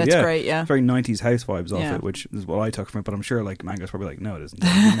really good. That's great. Yeah, very 90s house vibes off it, which is what I took from it. But I'm sure like Mango's probably like, no, it isn't. I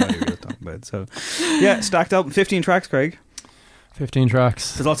have no idea what you're talking about. So yeah, stacked up 15 tracks, Craig. 15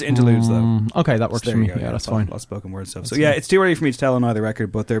 tracks. There's lots of interludes though. Okay, that works for me. Yeah, that's fine. Lots of spoken word stuff. So yeah, it's too early for me to tell on either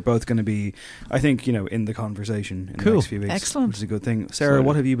record, but they're both going to be, I think, in the conversation in the next few weeks. Excellent. Which is a good thing. Sarah,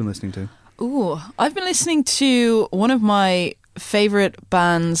 what have you been listening to? Ooh, I've been listening to one of my favourite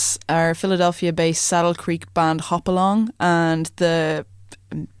bands, our Philadelphia-based Saddle Creek band Hop Along, and the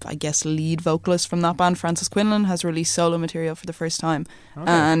lead vocalist from that band, Francis Quinlan, has released solo material for the first time. Okay.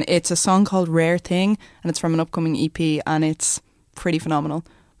 And it's a song called Rare Thing, and it's from an upcoming EP, and it's pretty phenomenal.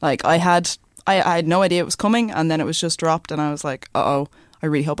 Like, I had no idea it was coming, and then it was just dropped, and I was like, I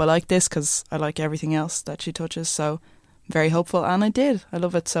really hope I like this, because I like everything else that she touches, so very hopeful, and I did. I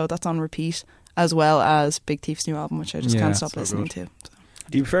love it, so that's on repeat, as well as Big Thief's new album, which I just can't stop listening to. So.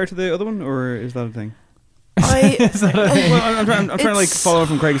 Do you prefer to the other one, or is that a thing? I'm trying to like follow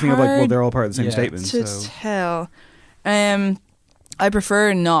from Craig's thing of like, well, they're all part of the same statement. To tell. I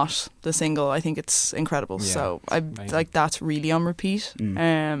prefer not the single. I think it's incredible. Yeah, So it's amazing. like that's really on repeat.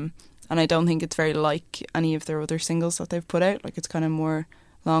 And I don't think it's very like any of their other singles that they've put out. Like it's kind of more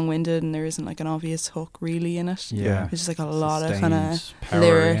long-winded and there isn't like an obvious hook really in it. Yeah. It's just like a lot of Sustained kind of power,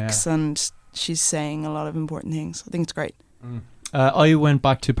 lyrics and she's saying a lot of important things. I think it's great. I went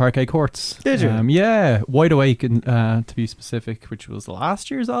back to Parquet Courts. Did you? Yeah, Wide Awake, to be specific, which was last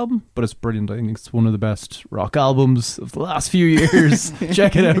year's album, but it's brilliant. I think it's one of the best rock albums of the last few years.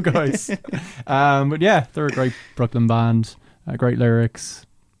 Check it out, guys. But yeah, they're a great Brooklyn band, great lyrics.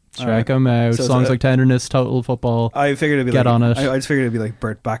 Check them out. So Songs like Tenderness, Total Football. I figured it'd be Get like, on it. I just figured it'd be like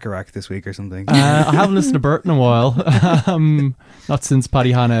Burt Bacharach this week or something. I haven't listened to Burt in a while. Not since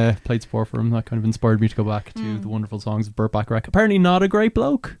Paddy Hanna played support for him. That kind of inspired me to go back to the wonderful songs of Burt Bacharach. Apparently not a great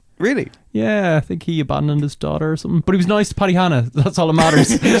bloke. Really? Yeah, I think he abandoned his daughter or something. But he was nice to Paddy Hanna. That's all that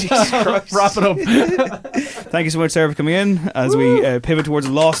matters. Wrap it up. Thank you so much, Sarah, for coming in as we pivot towards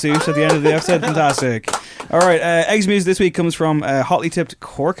a lawsuit at the end of the episode. Fantastic. All right, Eggs Music this week comes from a hotly tipped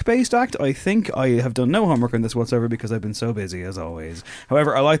Cork-based act. I think I have done no homework on this whatsoever because I've been so busy, as always.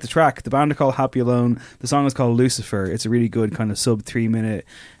 However, I like the track. The band are called Happy Alone. The song is called Lucifer. It's a really good kind of sub 3 minute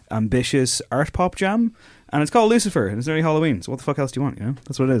ambitious art pop jam. And it's called Lucifer, and it's nearly Halloween, so what the fuck else do you want, you know?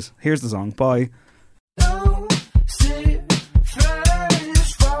 That's what it is. Here's the song. Bye.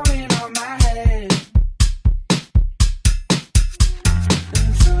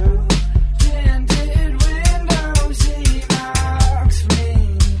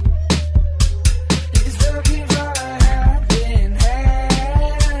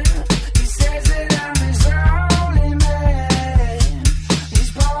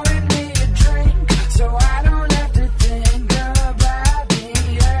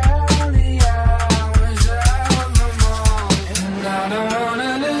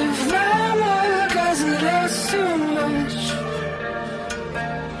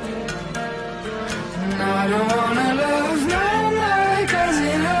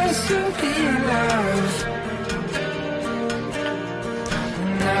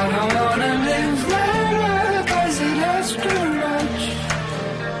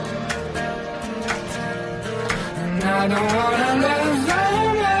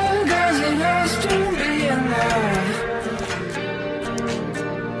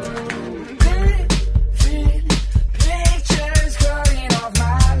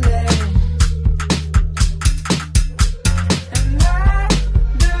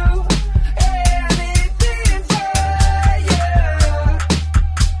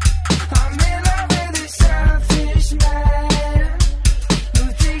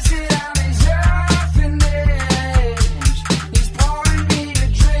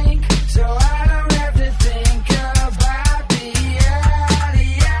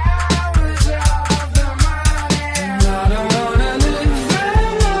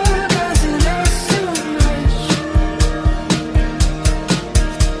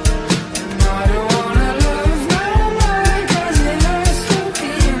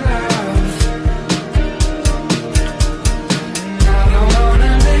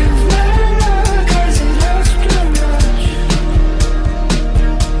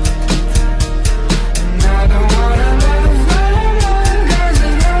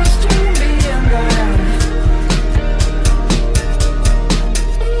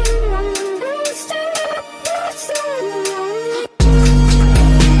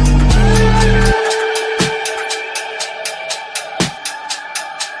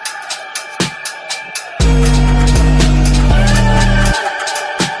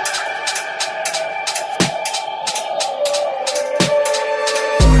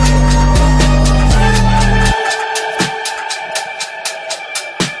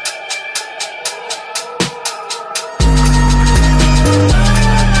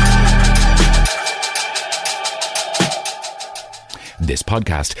 This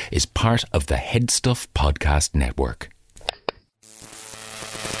podcast is part of the Headstuff Podcast Network.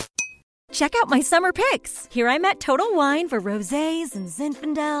 Check out my summer picks. Here I'm at Total Wine for rosés and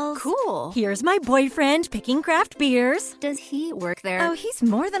Zinfandels. Cool. Here's my boyfriend picking craft beers. Does he work there? Oh, he's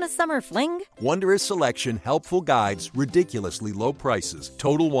more than a summer fling. Wondrous selection, helpful guides, ridiculously low prices,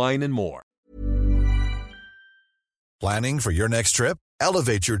 Total Wine and more. Planning for your next trip?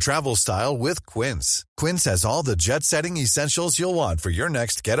 Elevate your travel style with Quince. Quince has all the jet-setting essentials you'll want for your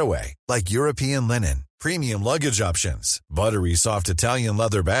next getaway, like European linen, premium luggage options, buttery soft Italian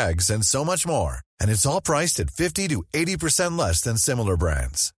leather bags, and so much more. And it's all priced at 50 to 80% less than similar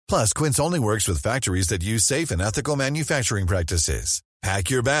brands. Plus, Quince only works with factories that use safe and ethical manufacturing practices.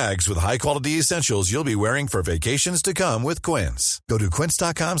 Pack your bags with high-quality essentials you'll be wearing for vacations to come with Quince. Go to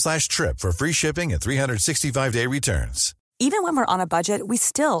quince.com/trip for free shipping and 365-day returns. Even when we're on a budget, we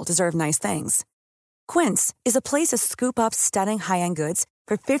still deserve nice things. Quince is a place to scoop up stunning high-end goods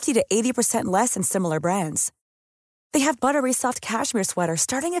for 50 to 80% less than similar brands. They have buttery soft cashmere sweaters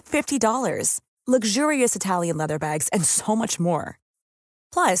starting at $50, luxurious Italian leather bags, and so much more.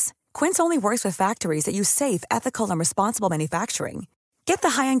 Plus, Quince only works with factories that use safe, ethical, and responsible manufacturing. Get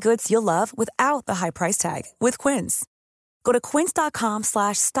the high-end goods you'll love without the high price tag with Quince. Go to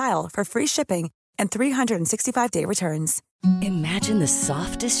quince.com/style for free shipping and 365-day returns. Imagine the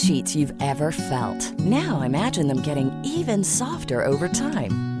softest sheets you've ever felt. Now imagine them getting even softer over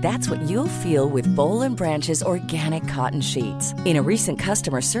time. That's what you'll feel with Boll & Branch's organic cotton sheets. In a recent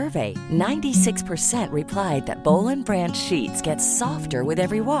customer survey, 96% replied that Boll & Branch sheets get softer with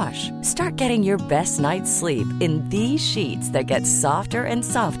every wash. Start getting your best night's sleep in these sheets that get softer and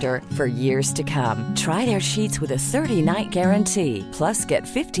softer for years to come. Try their sheets with a 30-night guarantee. Plus, get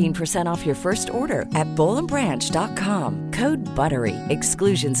 15% off your first order at bollandbranch.com. Code BUTTERY.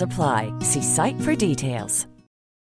 Exclusions apply. See site for details.